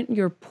wouldn't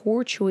your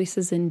poor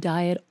choices in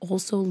diet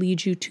also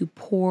lead you to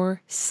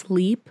poor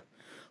sleep?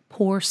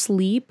 Poor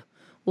sleep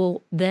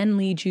will then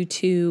lead you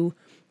to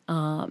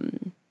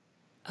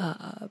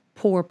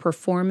poor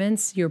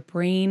performance. Your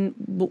brain,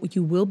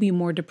 you will be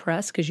more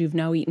depressed because you've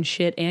now eaten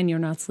shit and you're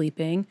not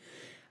sleeping.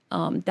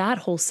 That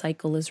whole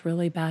cycle is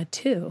really bad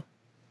too.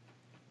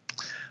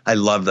 I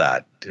love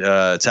that.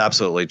 It's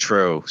absolutely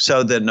true.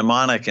 So the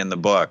mnemonic in the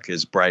book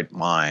is bright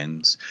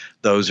minds.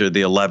 Those are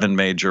the 11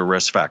 major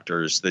risk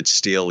factors that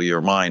steal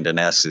your mind, and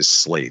S is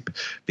sleep.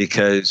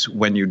 Because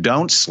when you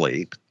don't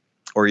sleep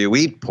or you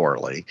eat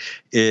poorly,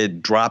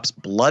 it drops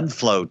blood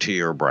flow to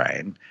your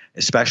brain,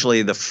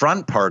 especially the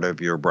front part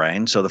of your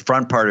brain. So the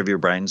front part of your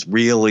brain is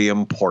really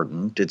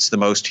important. It's the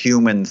most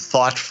human,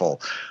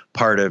 thoughtful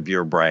part of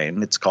your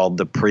brain. It's called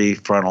the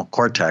prefrontal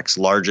cortex,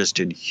 largest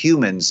in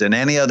humans and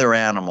any other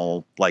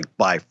animal, like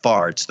by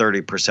far. It's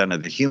 30%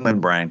 of the human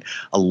brain,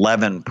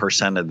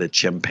 11% of the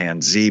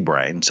chimpanzee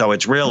brain. So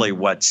it's really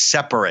what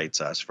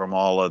separates us from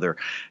all other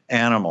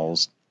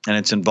animals. And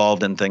it's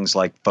involved in things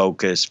like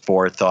focus,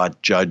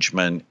 forethought,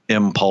 judgment,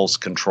 impulse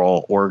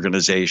control,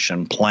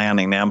 organization,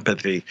 planning,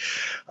 empathy.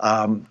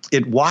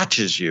 It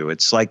watches you.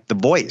 It's like the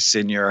voice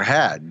in your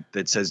head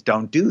that says,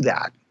 don't do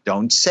that.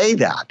 Don't say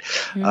that.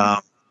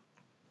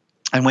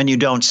 And when you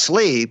don't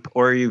sleep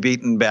or you've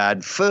eaten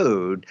bad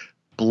food,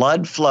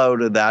 blood flow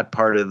to that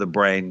part of the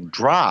brain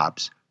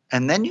drops.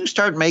 And then you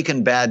start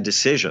making bad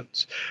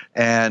decisions.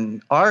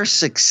 And our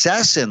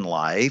success in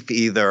life,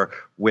 either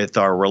with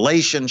our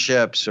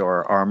relationships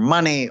or our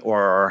money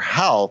or our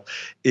health,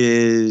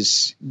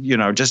 is,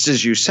 just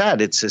as you said,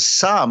 it's a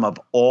sum of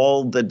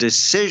all the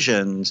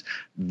decisions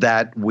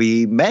that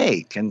we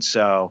make. And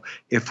so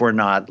if we're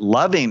not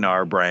loving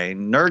our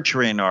brain,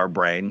 nurturing our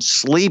brain,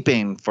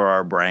 sleeping for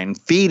our brain,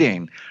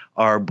 feeding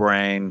our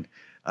brain,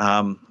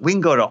 we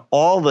can go to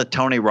all the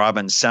Tony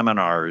Robbins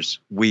seminars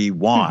we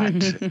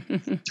want.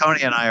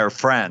 Tony and I are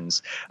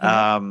friends.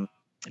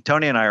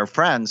 Tony and I are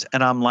friends.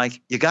 And I'm like,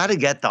 you got to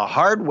get the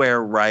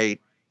hardware right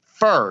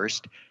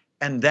first,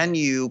 and then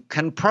you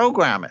can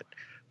program it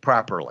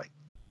properly.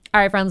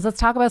 All right, friends, let's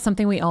talk about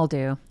something we all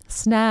do.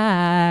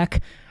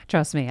 Snack.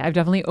 Trust me, I've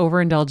definitely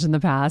overindulged in the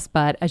past,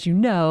 but as you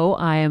know,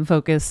 I am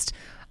focused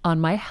on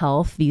my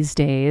health these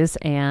days.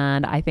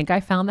 And I think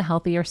I found the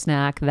healthier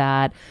snack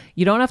that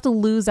you don't have to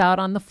lose out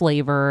on the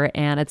flavor.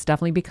 And it's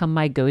definitely become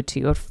my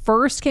go-to. It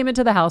first came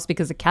into the house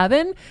because of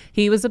Kevin.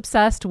 He was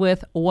obsessed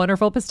with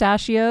Wonderful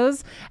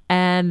Pistachios.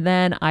 And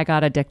then I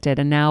got addicted.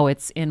 And now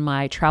it's in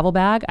my travel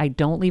bag. I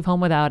don't leave home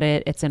without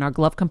it. It's in our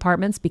glove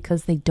compartments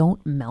because they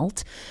don't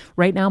melt.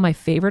 Right now, my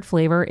favorite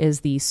flavor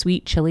is the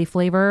sweet chili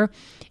flavor.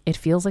 It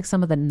feels like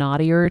some of the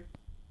naughtier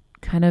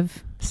kind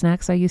of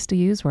snacks I used to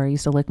use, where I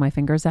used to lick my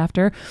fingers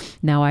after.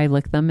 Now I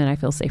lick them and I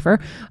feel safer.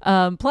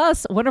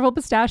 Plus, Wonderful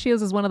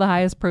Pistachios is one of the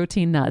highest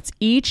protein nuts.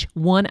 Each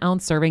 1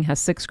 ounce serving has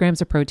 6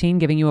 grams of protein,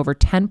 giving you over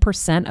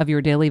 10% of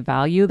your daily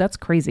value. That's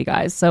crazy,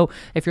 guys. So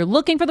if you're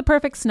looking for the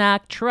perfect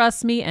snack,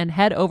 trust me and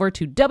head over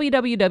to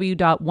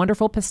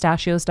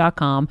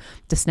www.wonderfulpistachios.com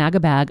to snag a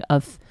bag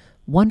of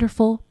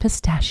Wonderful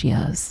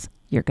Pistachios.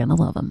 You're going to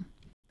love them.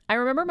 I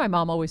remember my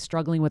mom always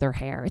struggling with her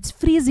hair. It's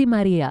Frizi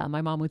Maria,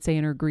 my mom would say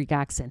in her Greek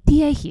accent.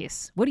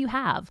 Tiechis, what do you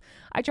have?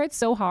 I tried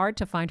so hard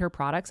to find her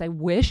products. I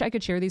wish I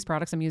could share these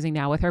products I'm using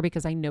now with her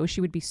because I know she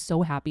would be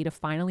so happy to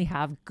finally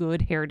have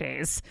good hair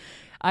days.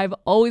 I've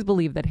always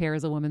believed that hair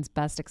is a woman's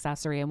best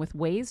accessory, and with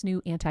Ouai's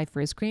new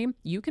anti-frizz cream,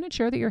 you can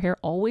ensure that your hair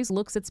always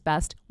looks its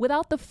best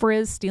without the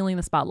frizz stealing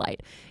the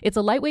spotlight. It's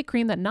a lightweight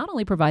cream that not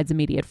only provides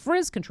immediate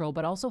frizz control,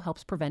 but also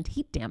helps prevent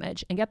heat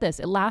damage. And get this,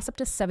 it lasts up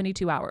to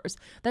 72 hours.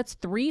 That's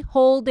 3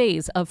 whole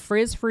days of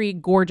frizz-free,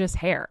 gorgeous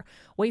hair.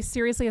 Ouai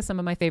seriously has some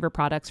of my favorite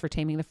products for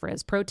taming the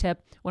frizz. Pro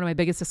tip, one of my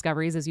biggest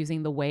discoveries is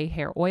using the Ouai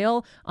hair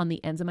oil on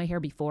the ends of my hair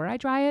before I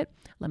dry it.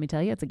 Let me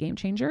tell you, it's a game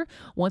changer.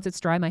 Once it's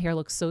dry, my hair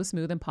looks so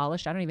smooth and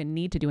polished, I don't even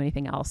need to do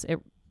anything else. It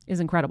is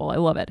incredible. I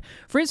love it.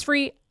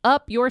 Frizz-free,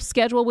 up your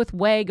schedule with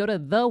Ouai. Go to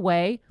the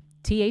Ouai,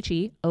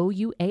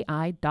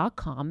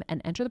 TheOuai.com,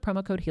 and enter the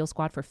promo code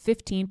HealSquad for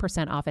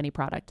 15% off any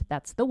product.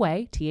 That's the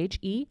Ouai,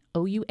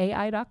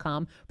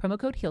 TheOuai.com, promo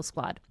code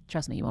HealSquad.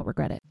 Trust me, you won't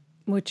regret it.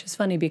 Which is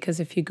funny because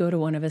if you go to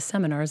one of his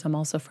seminars, I'm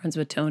also friends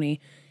with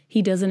Tony.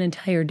 He does an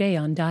entire day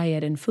on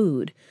diet and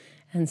food.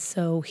 And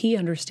so he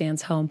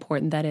understands how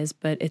important that is.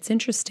 But it's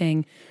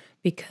interesting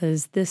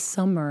because this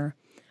summer,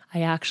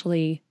 I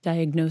actually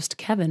diagnosed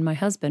Kevin, my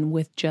husband,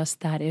 with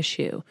just that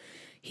issue.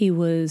 He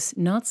was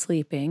not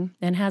sleeping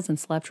and hasn't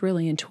slept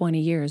really in 20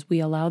 years. We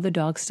allow the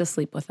dogs to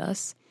sleep with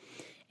us.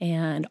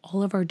 And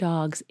all of our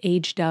dogs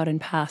aged out and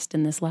passed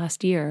in this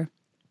last year.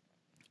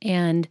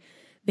 And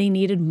they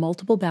needed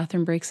multiple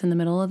bathroom breaks in the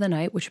middle of the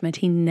night, which meant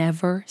he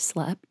never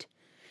slept.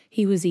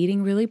 He was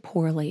eating really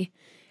poorly.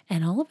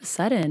 And all of a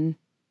sudden,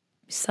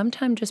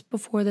 sometime just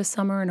before the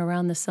summer and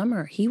around the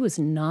summer, he was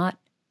not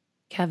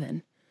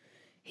Kevin.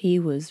 He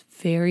was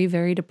very,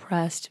 very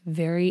depressed,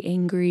 very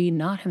angry,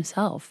 not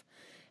himself.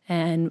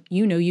 And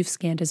you've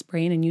scanned his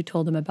brain and you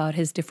told him about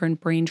his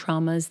different brain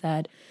traumas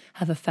that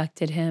have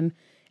affected him.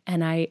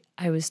 And I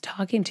was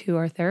talking to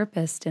our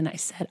therapist and I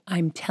said,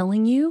 I'm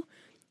telling you,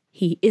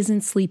 he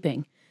isn't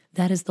sleeping.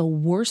 That is the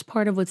worst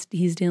part of what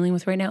he's dealing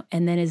with right now.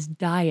 And then his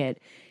diet.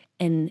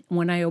 And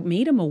when I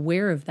made him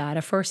aware of that,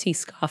 at first he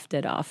scoffed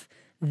it off.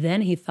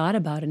 Then he thought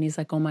about it and he's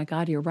like, oh my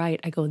God, you're right.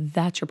 I go,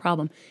 that's your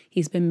problem.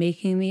 He's been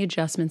making the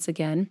adjustments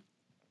again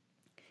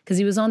because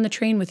he was on the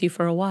train with you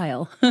for a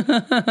while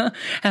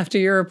after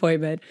your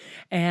appointment.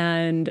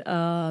 And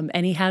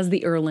he has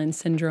the Irlen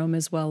syndrome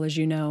as well, as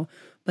you know.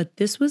 But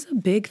this was a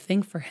big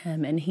thing for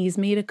him. And he's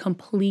made a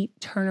complete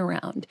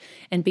turnaround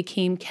and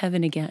became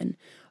Kevin again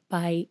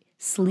by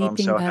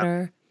sleeping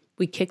better.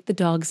 We kicked the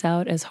dogs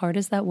out. As hard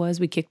as that was,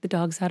 we kicked the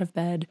dogs out of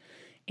bed.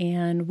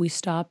 And he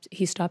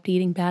stopped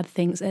eating bad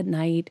things at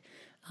night.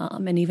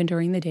 And even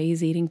during the day,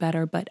 he's eating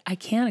better. But I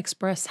can't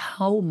express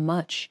how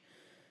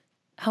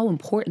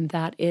important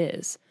that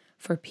is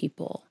for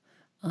people.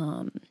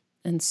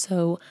 And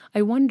so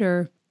I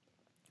wonder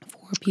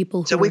for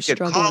people who are struggling.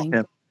 So we could call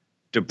him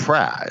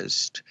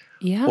depressed.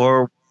 Yeah.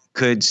 Or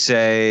could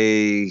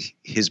say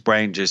his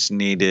brain just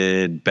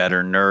needed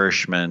better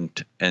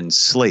nourishment and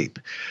sleep.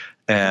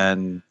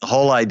 And the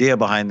whole idea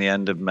behind the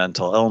end of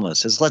mental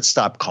illness is let's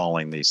stop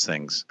calling these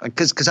things.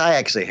 Because I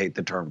actually hate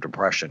the term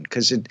depression,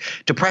 because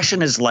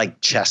depression is like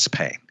chest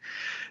pain.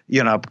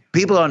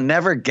 People don't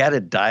never get a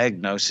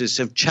diagnosis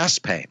of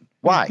chest pain.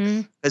 Why?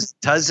 Because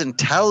it doesn't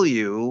tell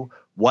you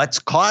what's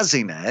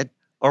causing it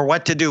or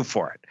what to do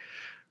for it.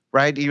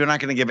 Right? You're not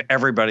going to give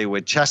everybody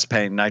with chest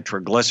pain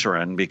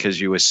nitroglycerin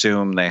because you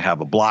assume they have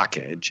a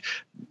blockage.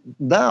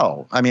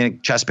 No. I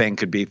mean, chest pain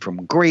could be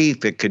from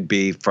grief. It could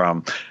be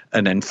from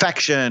an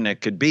infection.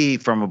 It could be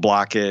from a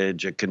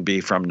blockage. It can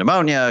be from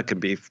pneumonia. It could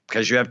be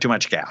because you have too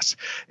much gas.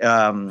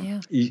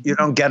 You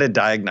don't get a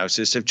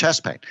diagnosis of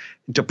chest pain.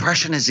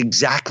 Depression is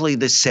exactly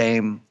the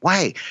same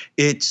way.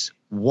 It's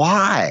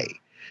why.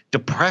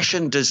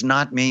 Depression does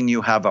not mean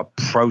you have a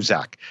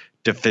Prozac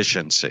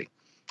deficiency.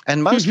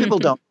 And most people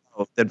don't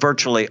know that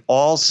virtually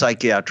all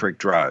psychiatric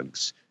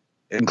drugs,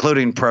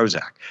 including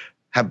Prozac,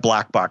 have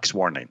black box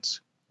warnings.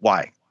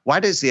 Why?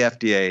 Why does the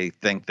FDA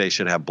think they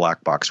should have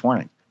black box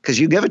warning? Because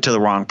you give it to the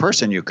wrong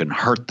person, you can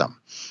hurt them.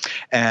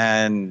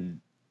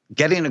 And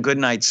getting a good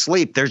night's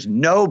sleep, there's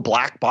no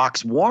black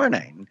box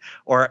warning,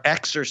 or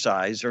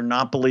exercise, or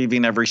not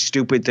believing every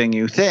stupid thing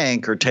you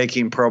think, or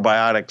taking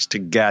probiotics to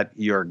get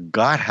your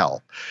gut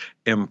health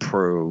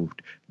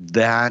improved.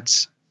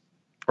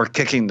 Or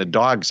kicking the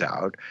dogs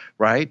out,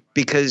 right?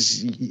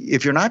 Because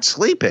if you're not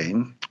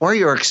sleeping or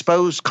you're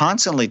exposed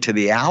constantly to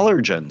the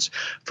allergens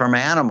from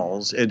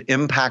animals, it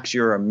impacts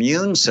your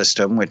immune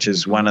system, which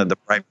is one of the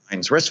Bright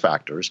Minds risk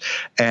factors.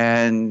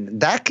 And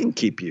that can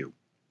keep you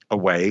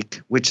awake,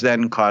 which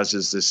then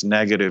causes this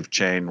negative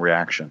chain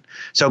reaction.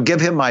 So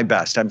give him my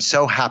best. I'm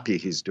so happy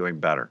he's doing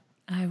better.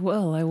 I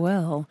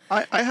will.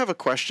 I have a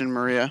question,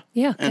 Maria.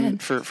 Yeah.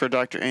 And for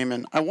Dr.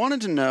 Amen. I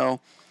wanted to know,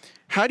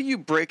 how do you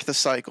break the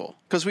cycle?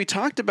 Because we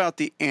talked about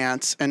the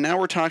ants, and now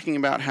we're talking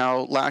about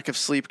how lack of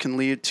sleep can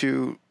lead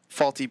to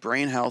faulty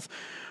brain health.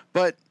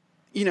 But,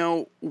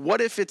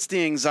 what if it's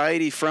the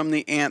anxiety from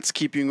the ants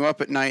keeping you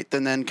up at night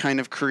that then kind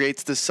of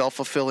creates this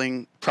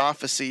self-fulfilling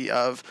prophecy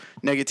of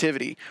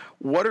negativity?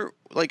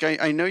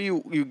 I know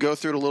you go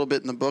through it a little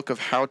bit in the book of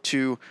how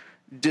to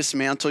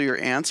dismantle your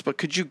ants, but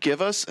could you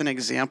give us an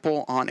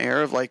example on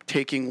air of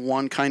taking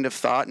one kind of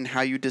thought and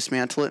how you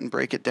dismantle it and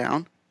break it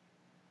down?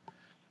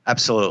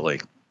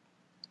 Absolutely.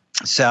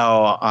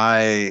 So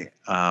I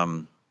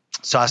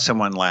saw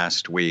someone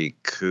last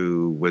week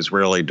who was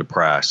really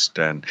depressed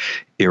and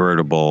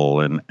irritable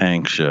and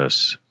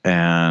anxious.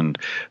 And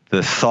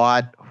the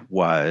thought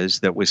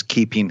that was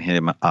keeping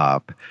him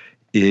up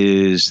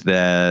is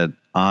that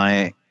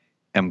I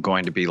am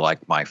going to be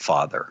like my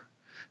father.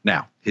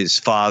 Now, his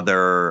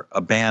father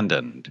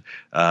abandoned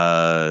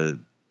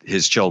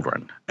his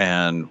children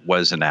and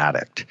was an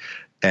addict.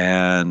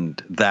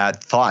 And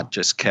that thought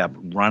just kept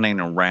running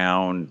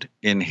around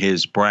in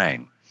his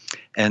brain.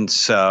 And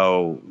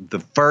so the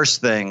first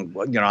thing,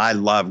 I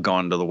love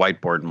going to the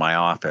whiteboard in my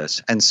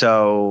office. And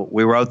so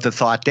we wrote the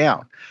thought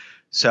down.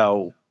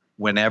 So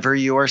whenever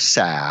you are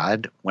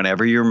sad,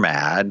 whenever you're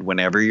mad,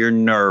 whenever you're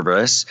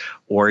nervous,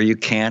 or you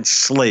can't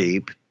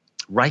sleep,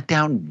 write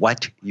down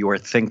what you're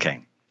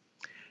thinking.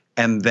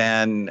 And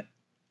then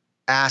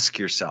ask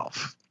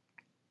yourself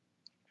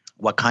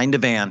what kind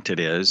of ant it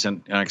is,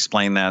 and I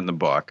explain that in the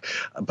book.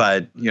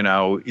 But,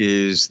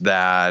 is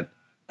that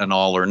an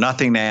all or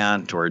nothing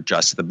ant, or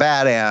just the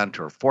bad ant,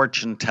 or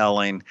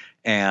fortune-telling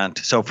ant?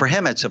 So for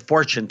him, it's a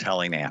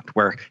fortune-telling ant,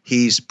 where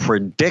he's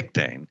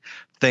predicting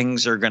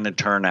things are going to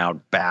turn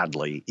out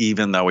badly,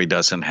 even though he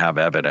doesn't have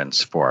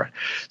evidence for it.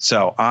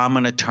 So I'm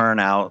going to turn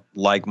out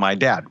like my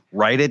dad.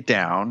 Write it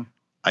down,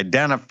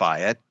 identify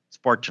it, it's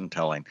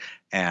fortune-telling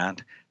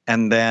ant.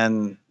 And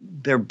then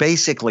there are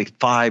basically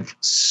 5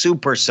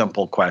 super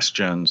simple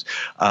questions.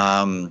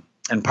 And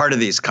And part of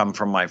these come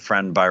from my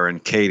friend Byron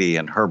Katie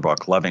in her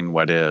book, Loving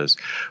What Is.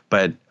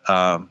 But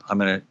I'm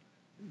going to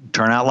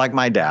turn out like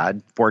my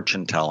dad,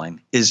 fortune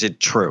telling. Is it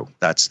true?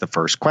 That's the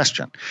first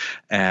question.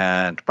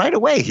 And right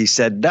away, he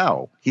said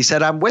no. He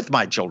said, I'm with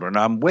my children.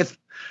 I'm with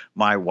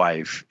my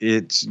wife.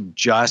 It's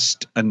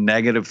just a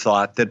negative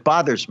thought that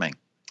bothers me.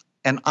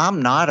 And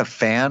I'm not a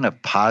fan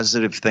of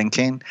positive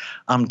thinking.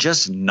 I'm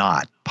just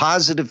not.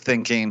 Positive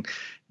thinking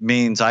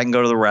means I can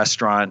go to the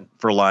restaurant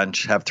for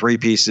lunch, have 3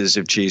 pieces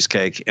of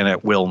cheesecake, and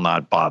it will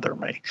not bother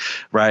me,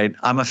 right?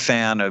 I'm a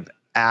fan of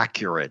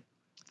accurate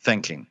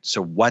thinking.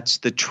 So what's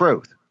the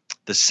truth?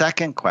 The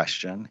second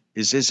question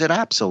is it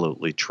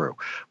absolutely true?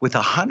 With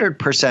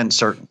 100%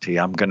 certainty,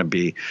 I'm going to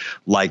be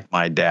like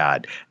my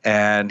dad.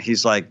 And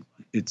he's like,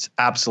 it's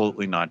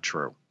absolutely not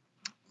true.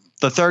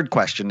 The third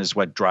question is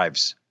what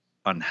drives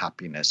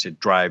unhappiness. It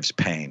drives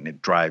pain.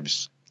 It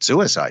drives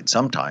suicide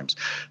sometimes.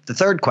 The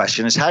third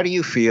question is, how do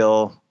you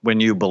feel when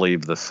you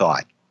believe the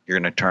thought you're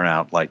going to turn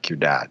out like your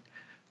dad?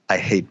 I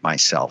hate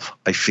myself.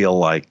 I feel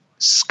like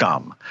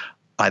scum.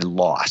 I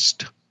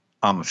lost.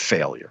 I'm a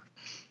failure.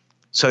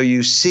 So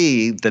you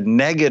see the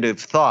negative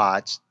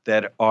thoughts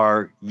that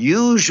are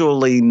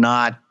usually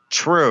not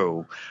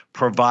true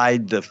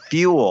provide the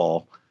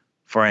fuel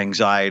for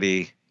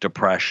anxiety,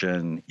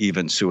 depression,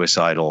 even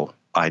suicidal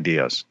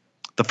ideas.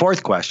 The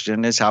fourth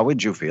question is, how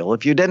would you feel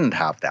if you didn't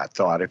have that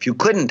thought, if you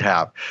couldn't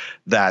have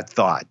that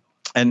thought?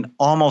 And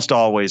almost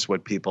always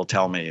what people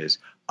tell me is,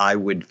 I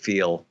would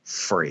feel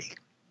free.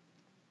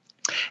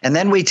 And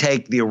then we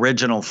take the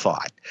original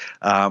thought,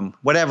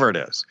 whatever it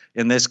is.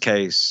 In this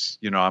case,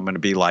 I'm going to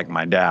be like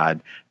my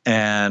dad.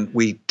 And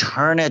we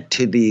turn it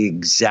to the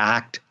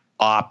exact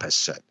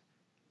opposite.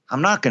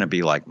 I'm not going to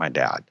be like my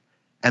dad.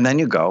 And then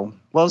you go,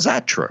 well, is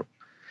that true?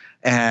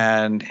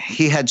 And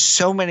he had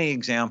so many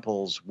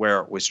examples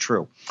where it was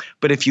true.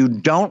 But if you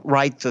don't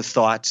write the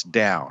thoughts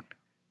down,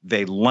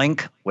 they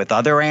link with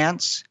other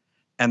ants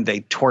and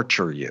they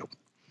torture you.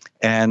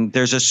 And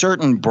there's a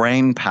certain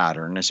brain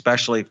pattern,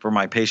 especially for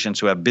my patients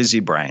who have busy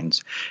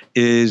brains,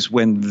 is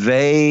when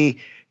they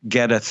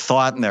get a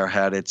thought in their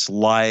head, it's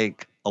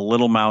like a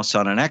little mouse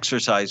on an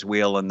exercise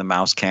wheel and the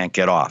mouse can't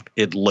get off.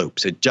 It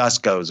loops. It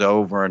just goes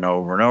over and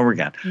over and over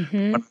again.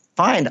 Mm-hmm.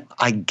 But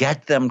I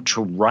get them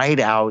to write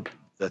out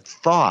the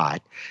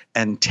thought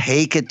and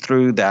take it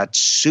through that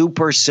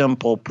super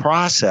simple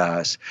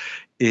process,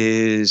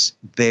 is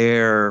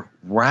their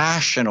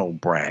rational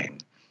brain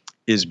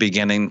is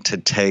beginning to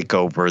take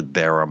over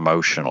their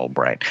emotional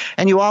brain.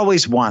 And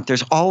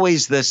there's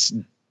always this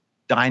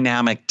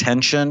dynamic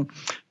tension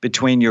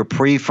between your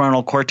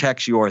prefrontal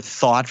cortex, your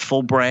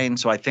thoughtful brain.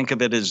 So I think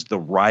of it as the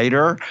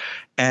writer,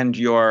 and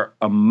your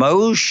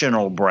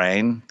emotional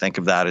brain, think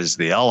of that as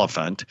the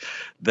elephant,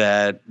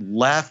 that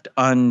left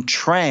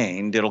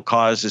untrained, it'll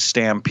cause a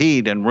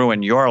stampede and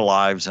ruin your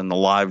lives and the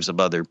lives of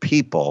other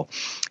people.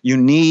 You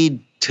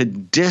need to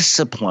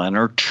discipline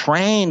or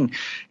train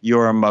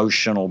your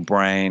emotional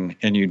brain,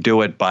 and you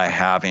do it by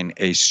having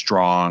a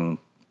strong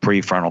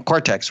prefrontal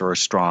cortex or a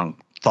strong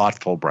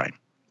thoughtful brain.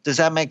 Does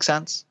that make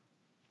sense?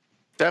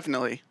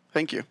 Definitely.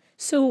 Thank you.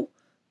 So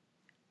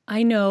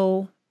I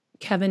know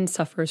Kevin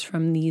suffers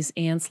from these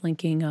ants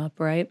linking up,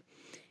 right?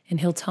 And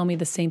he'll tell me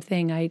the same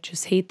thing. I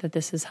just hate that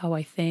this is how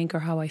I think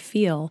or how I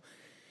feel.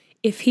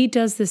 If he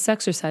does this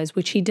exercise,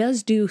 which he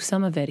does do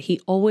some of it,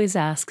 he always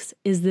asks,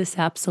 is this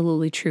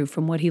absolutely true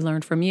from what he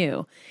learned from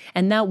you?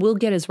 And that will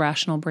get his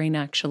rational brain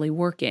actually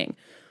working.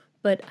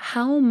 But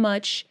how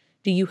much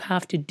do you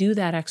have to do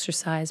that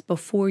exercise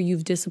before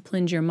you've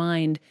disciplined your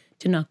mind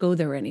to not go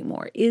there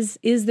anymore? Is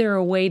there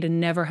a way to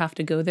never have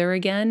to go there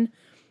again?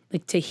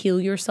 Like to heal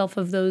yourself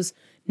of those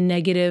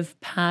negative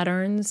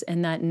patterns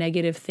and that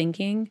negative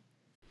thinking?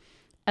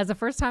 As a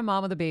first-time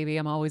mom with a baby,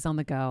 I'm always on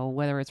the go,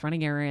 whether it's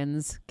running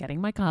errands, getting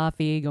my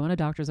coffee, going to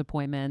doctor's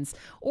appointments,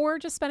 or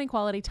just spending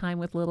quality time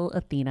with little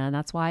Athena. And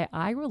that's why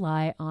I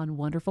rely on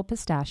Wonderful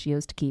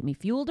Pistachios to keep me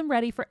fueled and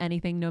ready for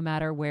anything, no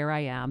matter where I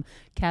am.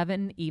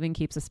 Kevin even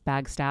keeps a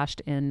bag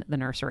stashed in the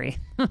nursery.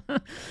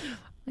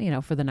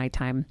 For the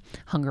nighttime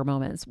hunger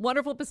moments.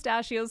 Wonderful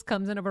Pistachios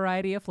comes in a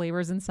variety of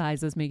flavors and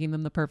sizes, making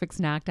them the perfect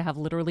snack to have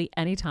literally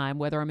any time,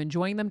 whether I'm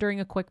enjoying them during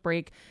a quick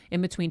break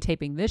in between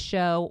taping this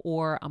show,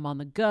 or I'm on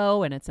the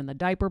go and it's in the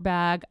diaper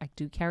bag. I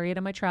do carry it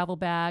in my travel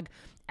bag,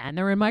 and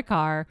they're in my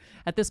car.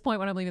 At this point,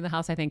 when I'm leaving the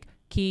house, I think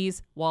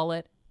keys,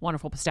 wallet,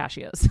 Wonderful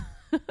Pistachios.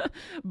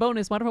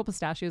 Bonus, Wonderful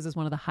Pistachios is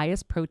one of the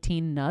highest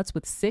protein nuts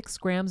with 6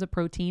 grams of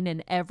protein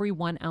in every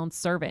 1 ounce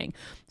serving.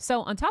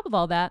 So on top of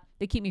all that,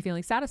 they keep me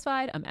feeling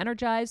satisfied. I'm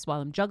energized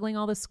while I'm juggling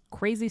all this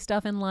crazy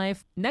stuff in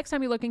life. Next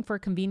time you're looking for a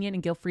convenient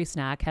and guilt-free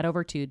snack, head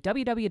over to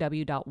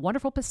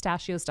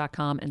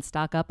www.wonderfulpistachios.com and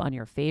stock up on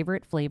your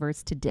favorite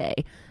flavors today,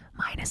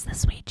 minus the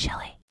sweet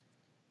chili.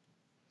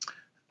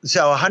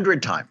 So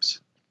 100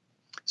 times.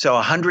 So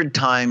 100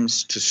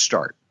 times to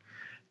start.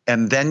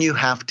 And then you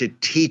have to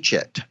teach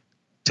it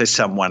to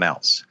someone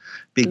else,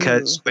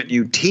 because when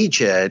you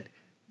teach it,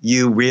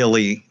 you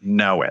really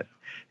know it.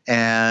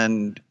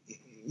 And,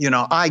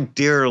 I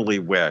dearly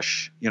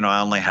wish, I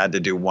only had to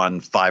do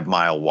one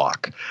 5-mile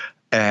walk.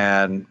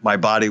 and my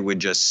body would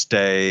just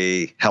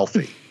stay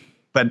healthy.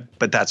 But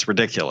that's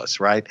ridiculous,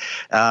 right?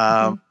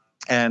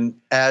 And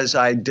as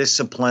I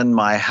discipline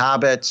my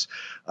habits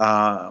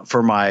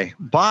for my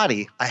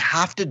body, I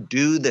have to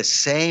do the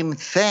same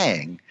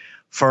thing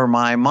for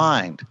my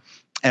mind.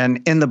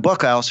 And in the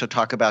book, I also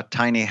talk about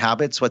tiny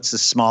habits. What's the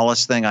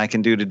smallest thing I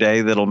can do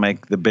today that'll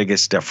make the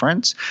biggest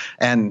difference?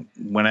 And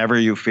whenever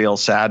you feel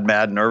sad,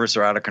 mad, nervous,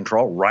 or out of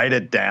control, write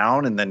it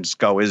down and then just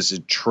go, is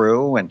it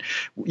true? And,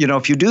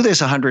 if you do this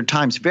 100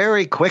 times,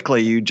 very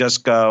quickly you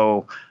just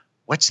go,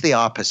 what's the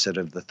opposite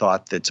of the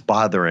thought that's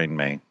bothering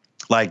me?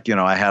 Like,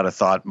 I had a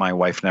thought, my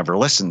wife never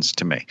listens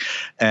to me.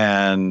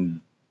 And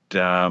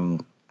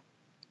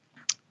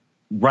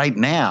right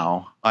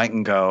now I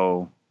can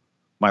go,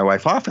 my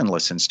wife often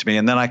listens to me,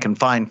 and then I can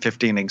find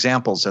 15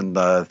 examples and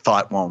the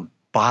thought won't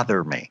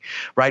bother me,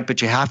 right? But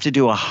you have to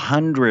do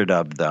 100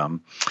 of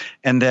them.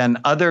 And then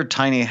other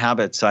tiny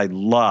habits I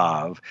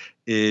love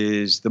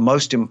is the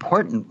most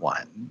important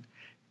one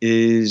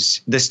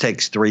is this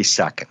takes 3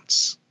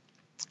 seconds.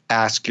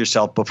 Ask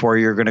yourself before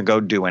you're going to go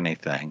do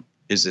anything,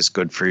 is this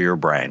good for your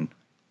brain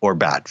or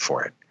bad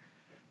for it?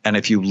 And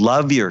if you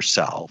love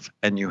yourself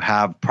and you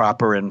have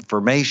proper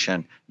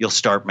information, you'll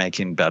start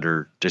making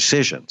better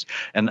decisions.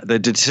 And the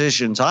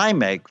decisions I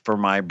make for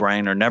my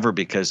brain are never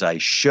because I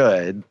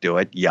should do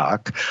it.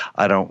 Yuck.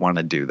 I don't want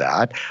to do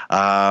that.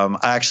 I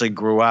actually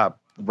grew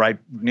up right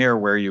near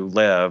where you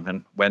live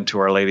and went to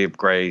Our Lady of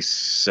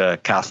Grace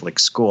Catholic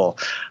school.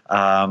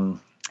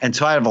 And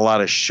so I have a lot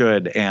of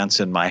should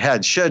ants in my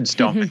head. Shoulds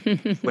don't make me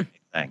do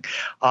anything.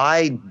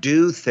 I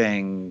do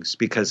things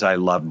because I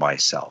love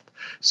myself.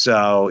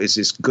 So is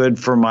this good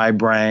for my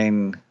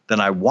brain? Then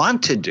I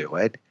want to do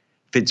it.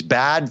 If it's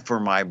bad for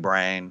my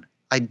brain,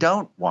 I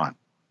don't want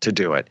to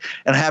do it.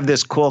 And I have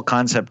this cool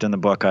concept in the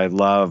book I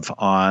love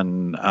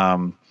on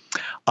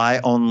I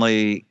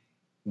only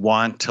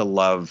want to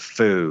love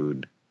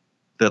food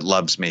that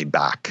loves me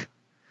back.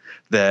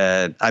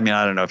 I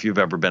don't know if you've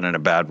ever been in a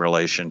bad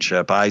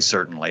relationship. I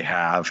certainly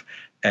have.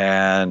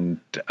 And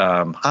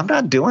I'm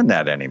not doing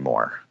that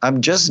anymore.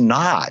 I'm just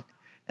not.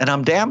 And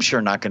I'm damn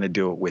sure not going to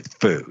do it with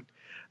food.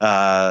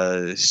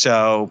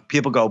 So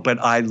people go, but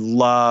I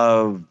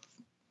love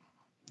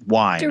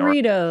wine.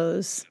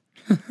 Doritos.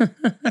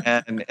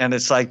 And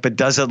it's like, but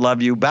does it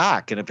love you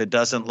back? And if it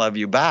doesn't love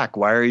you back,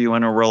 why are you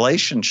in a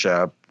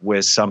relationship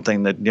with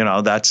something that,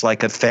 that's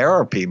like a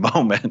therapy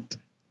moment?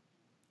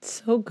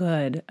 So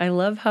good. I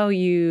love how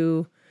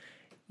you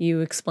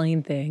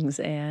explain things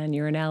and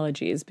your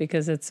analogies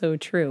because it's so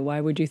true.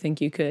 Why would you think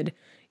you could,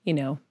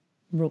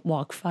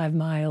 walk 5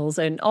 miles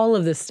and all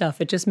of this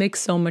stuff? It just makes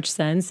so much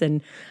sense.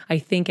 And I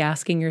think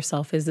asking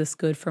yourself, is this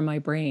good for my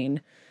brain,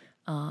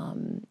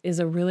 is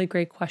a really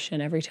great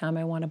question. Every time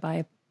I want to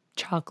buy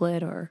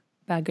chocolate or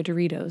a bag of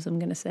Doritos, I'm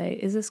going to say,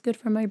 is this good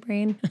for my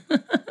brain?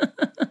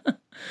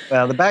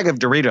 Well, the bag of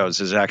Doritos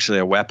is actually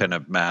a weapon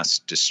of mass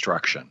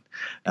destruction.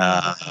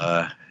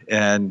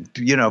 And,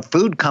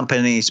 food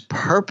companies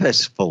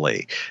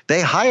purposefully,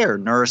 they hire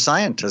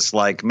neuroscientists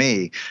like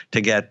me to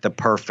get the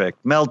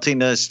perfect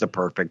meltiness, the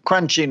perfect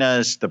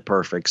crunchiness, the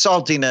perfect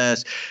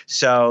saltiness,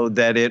 so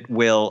that it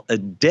will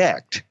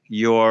addict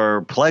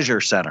your pleasure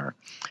center.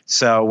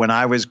 So when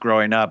I was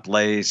growing up,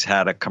 Lay's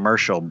had a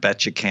commercial,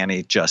 bet you can't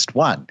eat just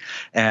one.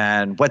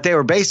 And what they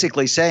were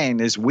basically saying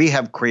is we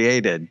have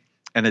created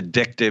an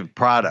addictive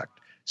product,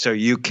 so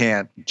you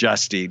can't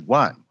just eat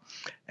one.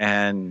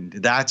 And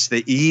that's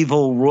the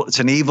evil rule. It's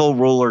an evil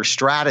ruler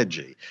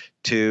strategy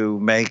to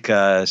make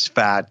us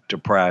fat,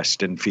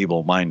 depressed, and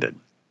feeble-minded.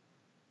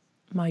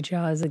 My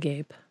jaw is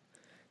agape.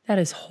 That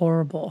is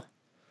horrible.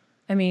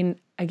 I mean,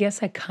 I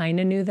guess I kind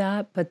of knew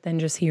that, but then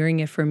just hearing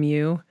it from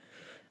you,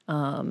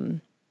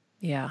 that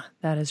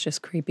is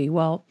just creepy.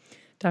 Well,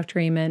 Dr.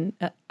 Amen,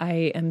 I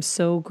am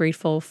so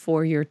grateful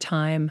for your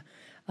time.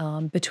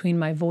 Between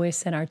my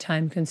voice and our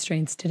time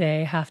constraints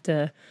today, I have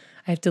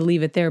to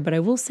leave it there. But I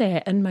will say I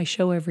end my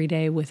show every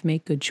day with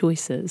make good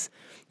choices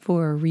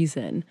for a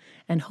reason.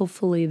 And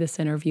hopefully this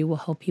interview will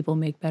help people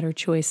make better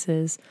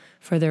choices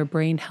for their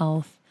brain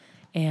health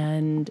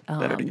and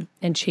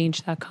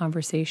change that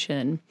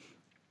conversation.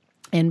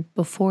 And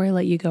before I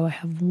let you go, I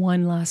have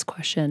one last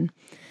question.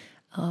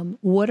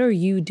 What are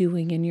you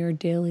doing in your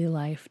daily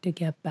life to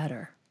get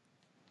better?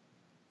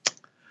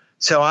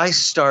 So I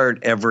start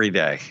every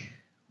day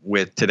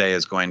with today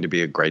is going to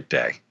be a great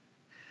day.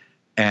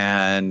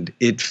 And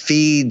it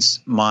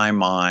feeds my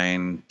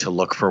mind to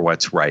look for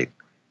what's right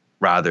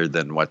rather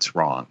than what's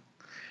wrong.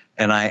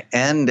 And I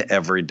end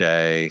every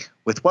day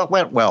with what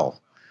went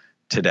well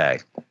today.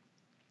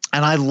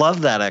 And I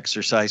love that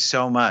exercise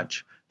so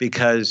much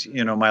because,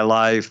 my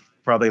life,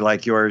 probably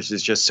like yours,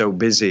 is just so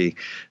busy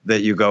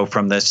that you go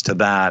from this to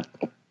that.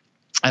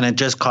 And it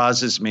just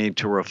causes me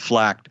to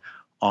reflect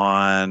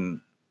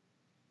on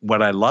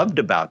what I loved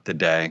about the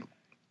day,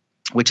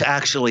 which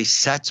actually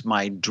sets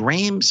my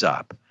dreams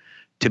up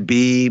to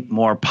be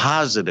more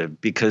positive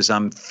because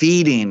I'm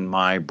feeding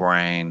my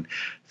brain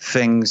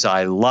things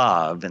I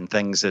love and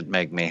things that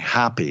make me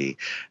happy.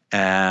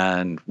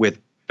 And with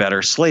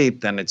better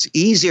sleep, then it's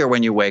easier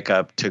when you wake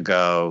up to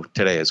go,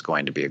 today is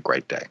going to be a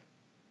great day.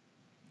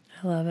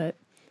 I love it.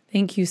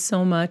 Thank you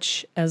so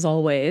much, as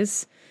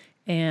always.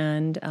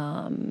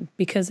 And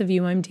because of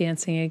you, I'm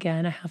dancing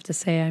again. I have to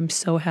say, I'm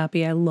so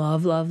happy. I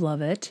love, love,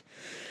 love it.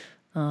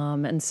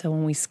 And so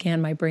when we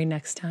scan my brain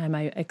next time,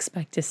 I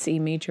expect to see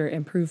major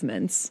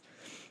improvements.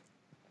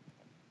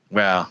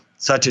 Well,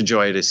 such a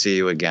joy to see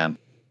you again.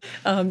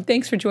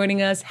 Thanks for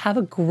joining us. Have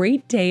a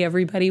great day,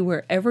 everybody,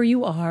 wherever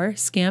you are.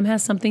 Scam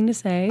has something to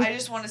say. I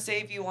just want to say,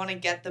 if you want to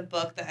get the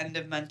book, The End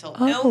of Mental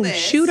Oh, Illness.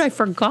 shoot, I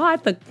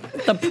forgot the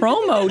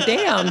promo.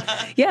 Damn.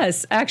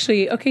 Yes,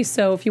 actually, okay,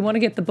 so if you want to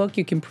get the book,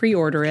 you can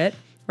pre-order it.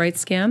 Right,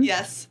 Scam?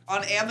 Yes,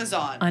 on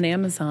Amazon. On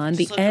Amazon,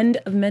 Just The look End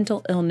of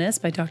Mental Illness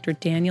by Dr.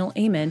 Daniel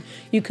Amen.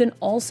 You can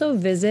also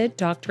visit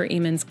Dr.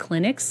 Amen's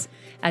clinics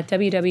at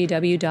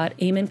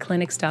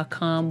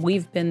www.amenclinics.com.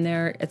 We've been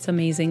there. It's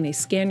amazing. They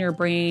scan your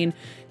brain.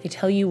 They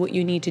tell you what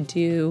you need to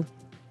do.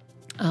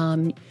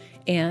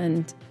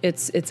 And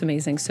it's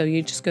amazing. So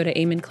you just go to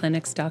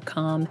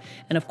amenclinics.com.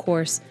 And of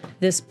course,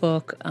 this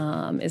book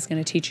is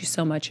going to teach you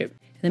so much. In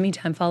the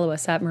meantime, follow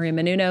us at Maria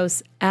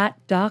Menounos, at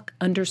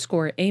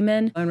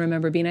doc_amen. And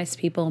remember, be nice to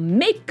people,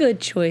 make good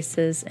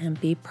choices,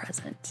 and be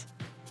present.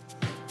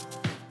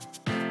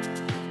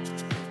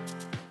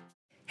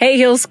 Hey,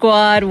 Heal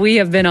Squad. We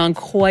have been on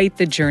quite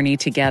the journey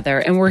together,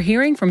 and we're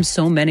hearing from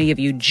so many of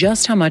you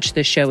just how much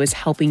this show is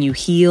helping you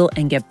heal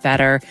and get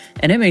better,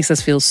 and it makes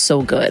us feel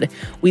so good.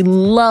 We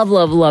love,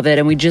 love, love it,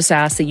 and we just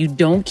ask that you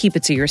don't keep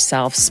it to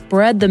yourself.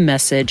 Spread the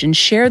message and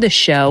share the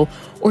show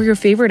or your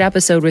favorite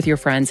episode with your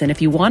friends. And if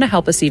you want to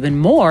help us even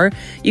more,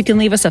 you can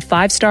leave us a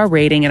 5-star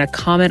rating and a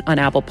comment on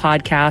Apple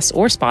Podcasts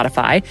or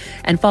Spotify,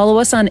 and follow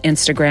us on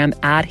Instagram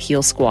at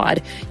Heal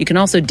Squad. You can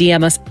also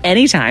DM us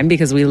anytime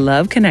because we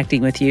love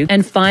connecting with you.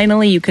 And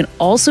finally, you can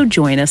also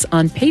join us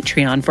on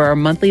Patreon for our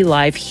monthly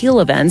live heal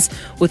events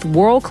with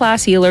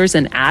world-class healers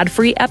and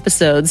ad-free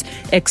episodes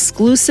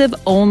exclusive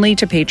only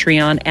to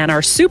Patreon and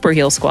our Super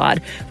Heal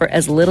Squad for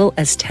as little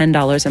as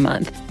 $10 a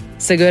month.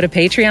 So go to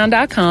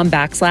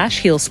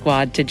patreon.com/Heal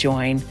Squad to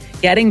join.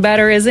 Getting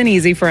better isn't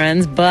easy,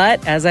 friends,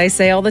 but as I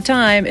say all the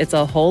time, it's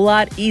a whole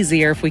lot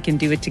easier if we can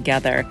do it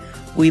together.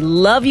 We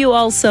love you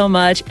all so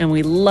much, and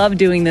we love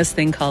doing this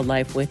thing called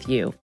life with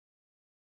you.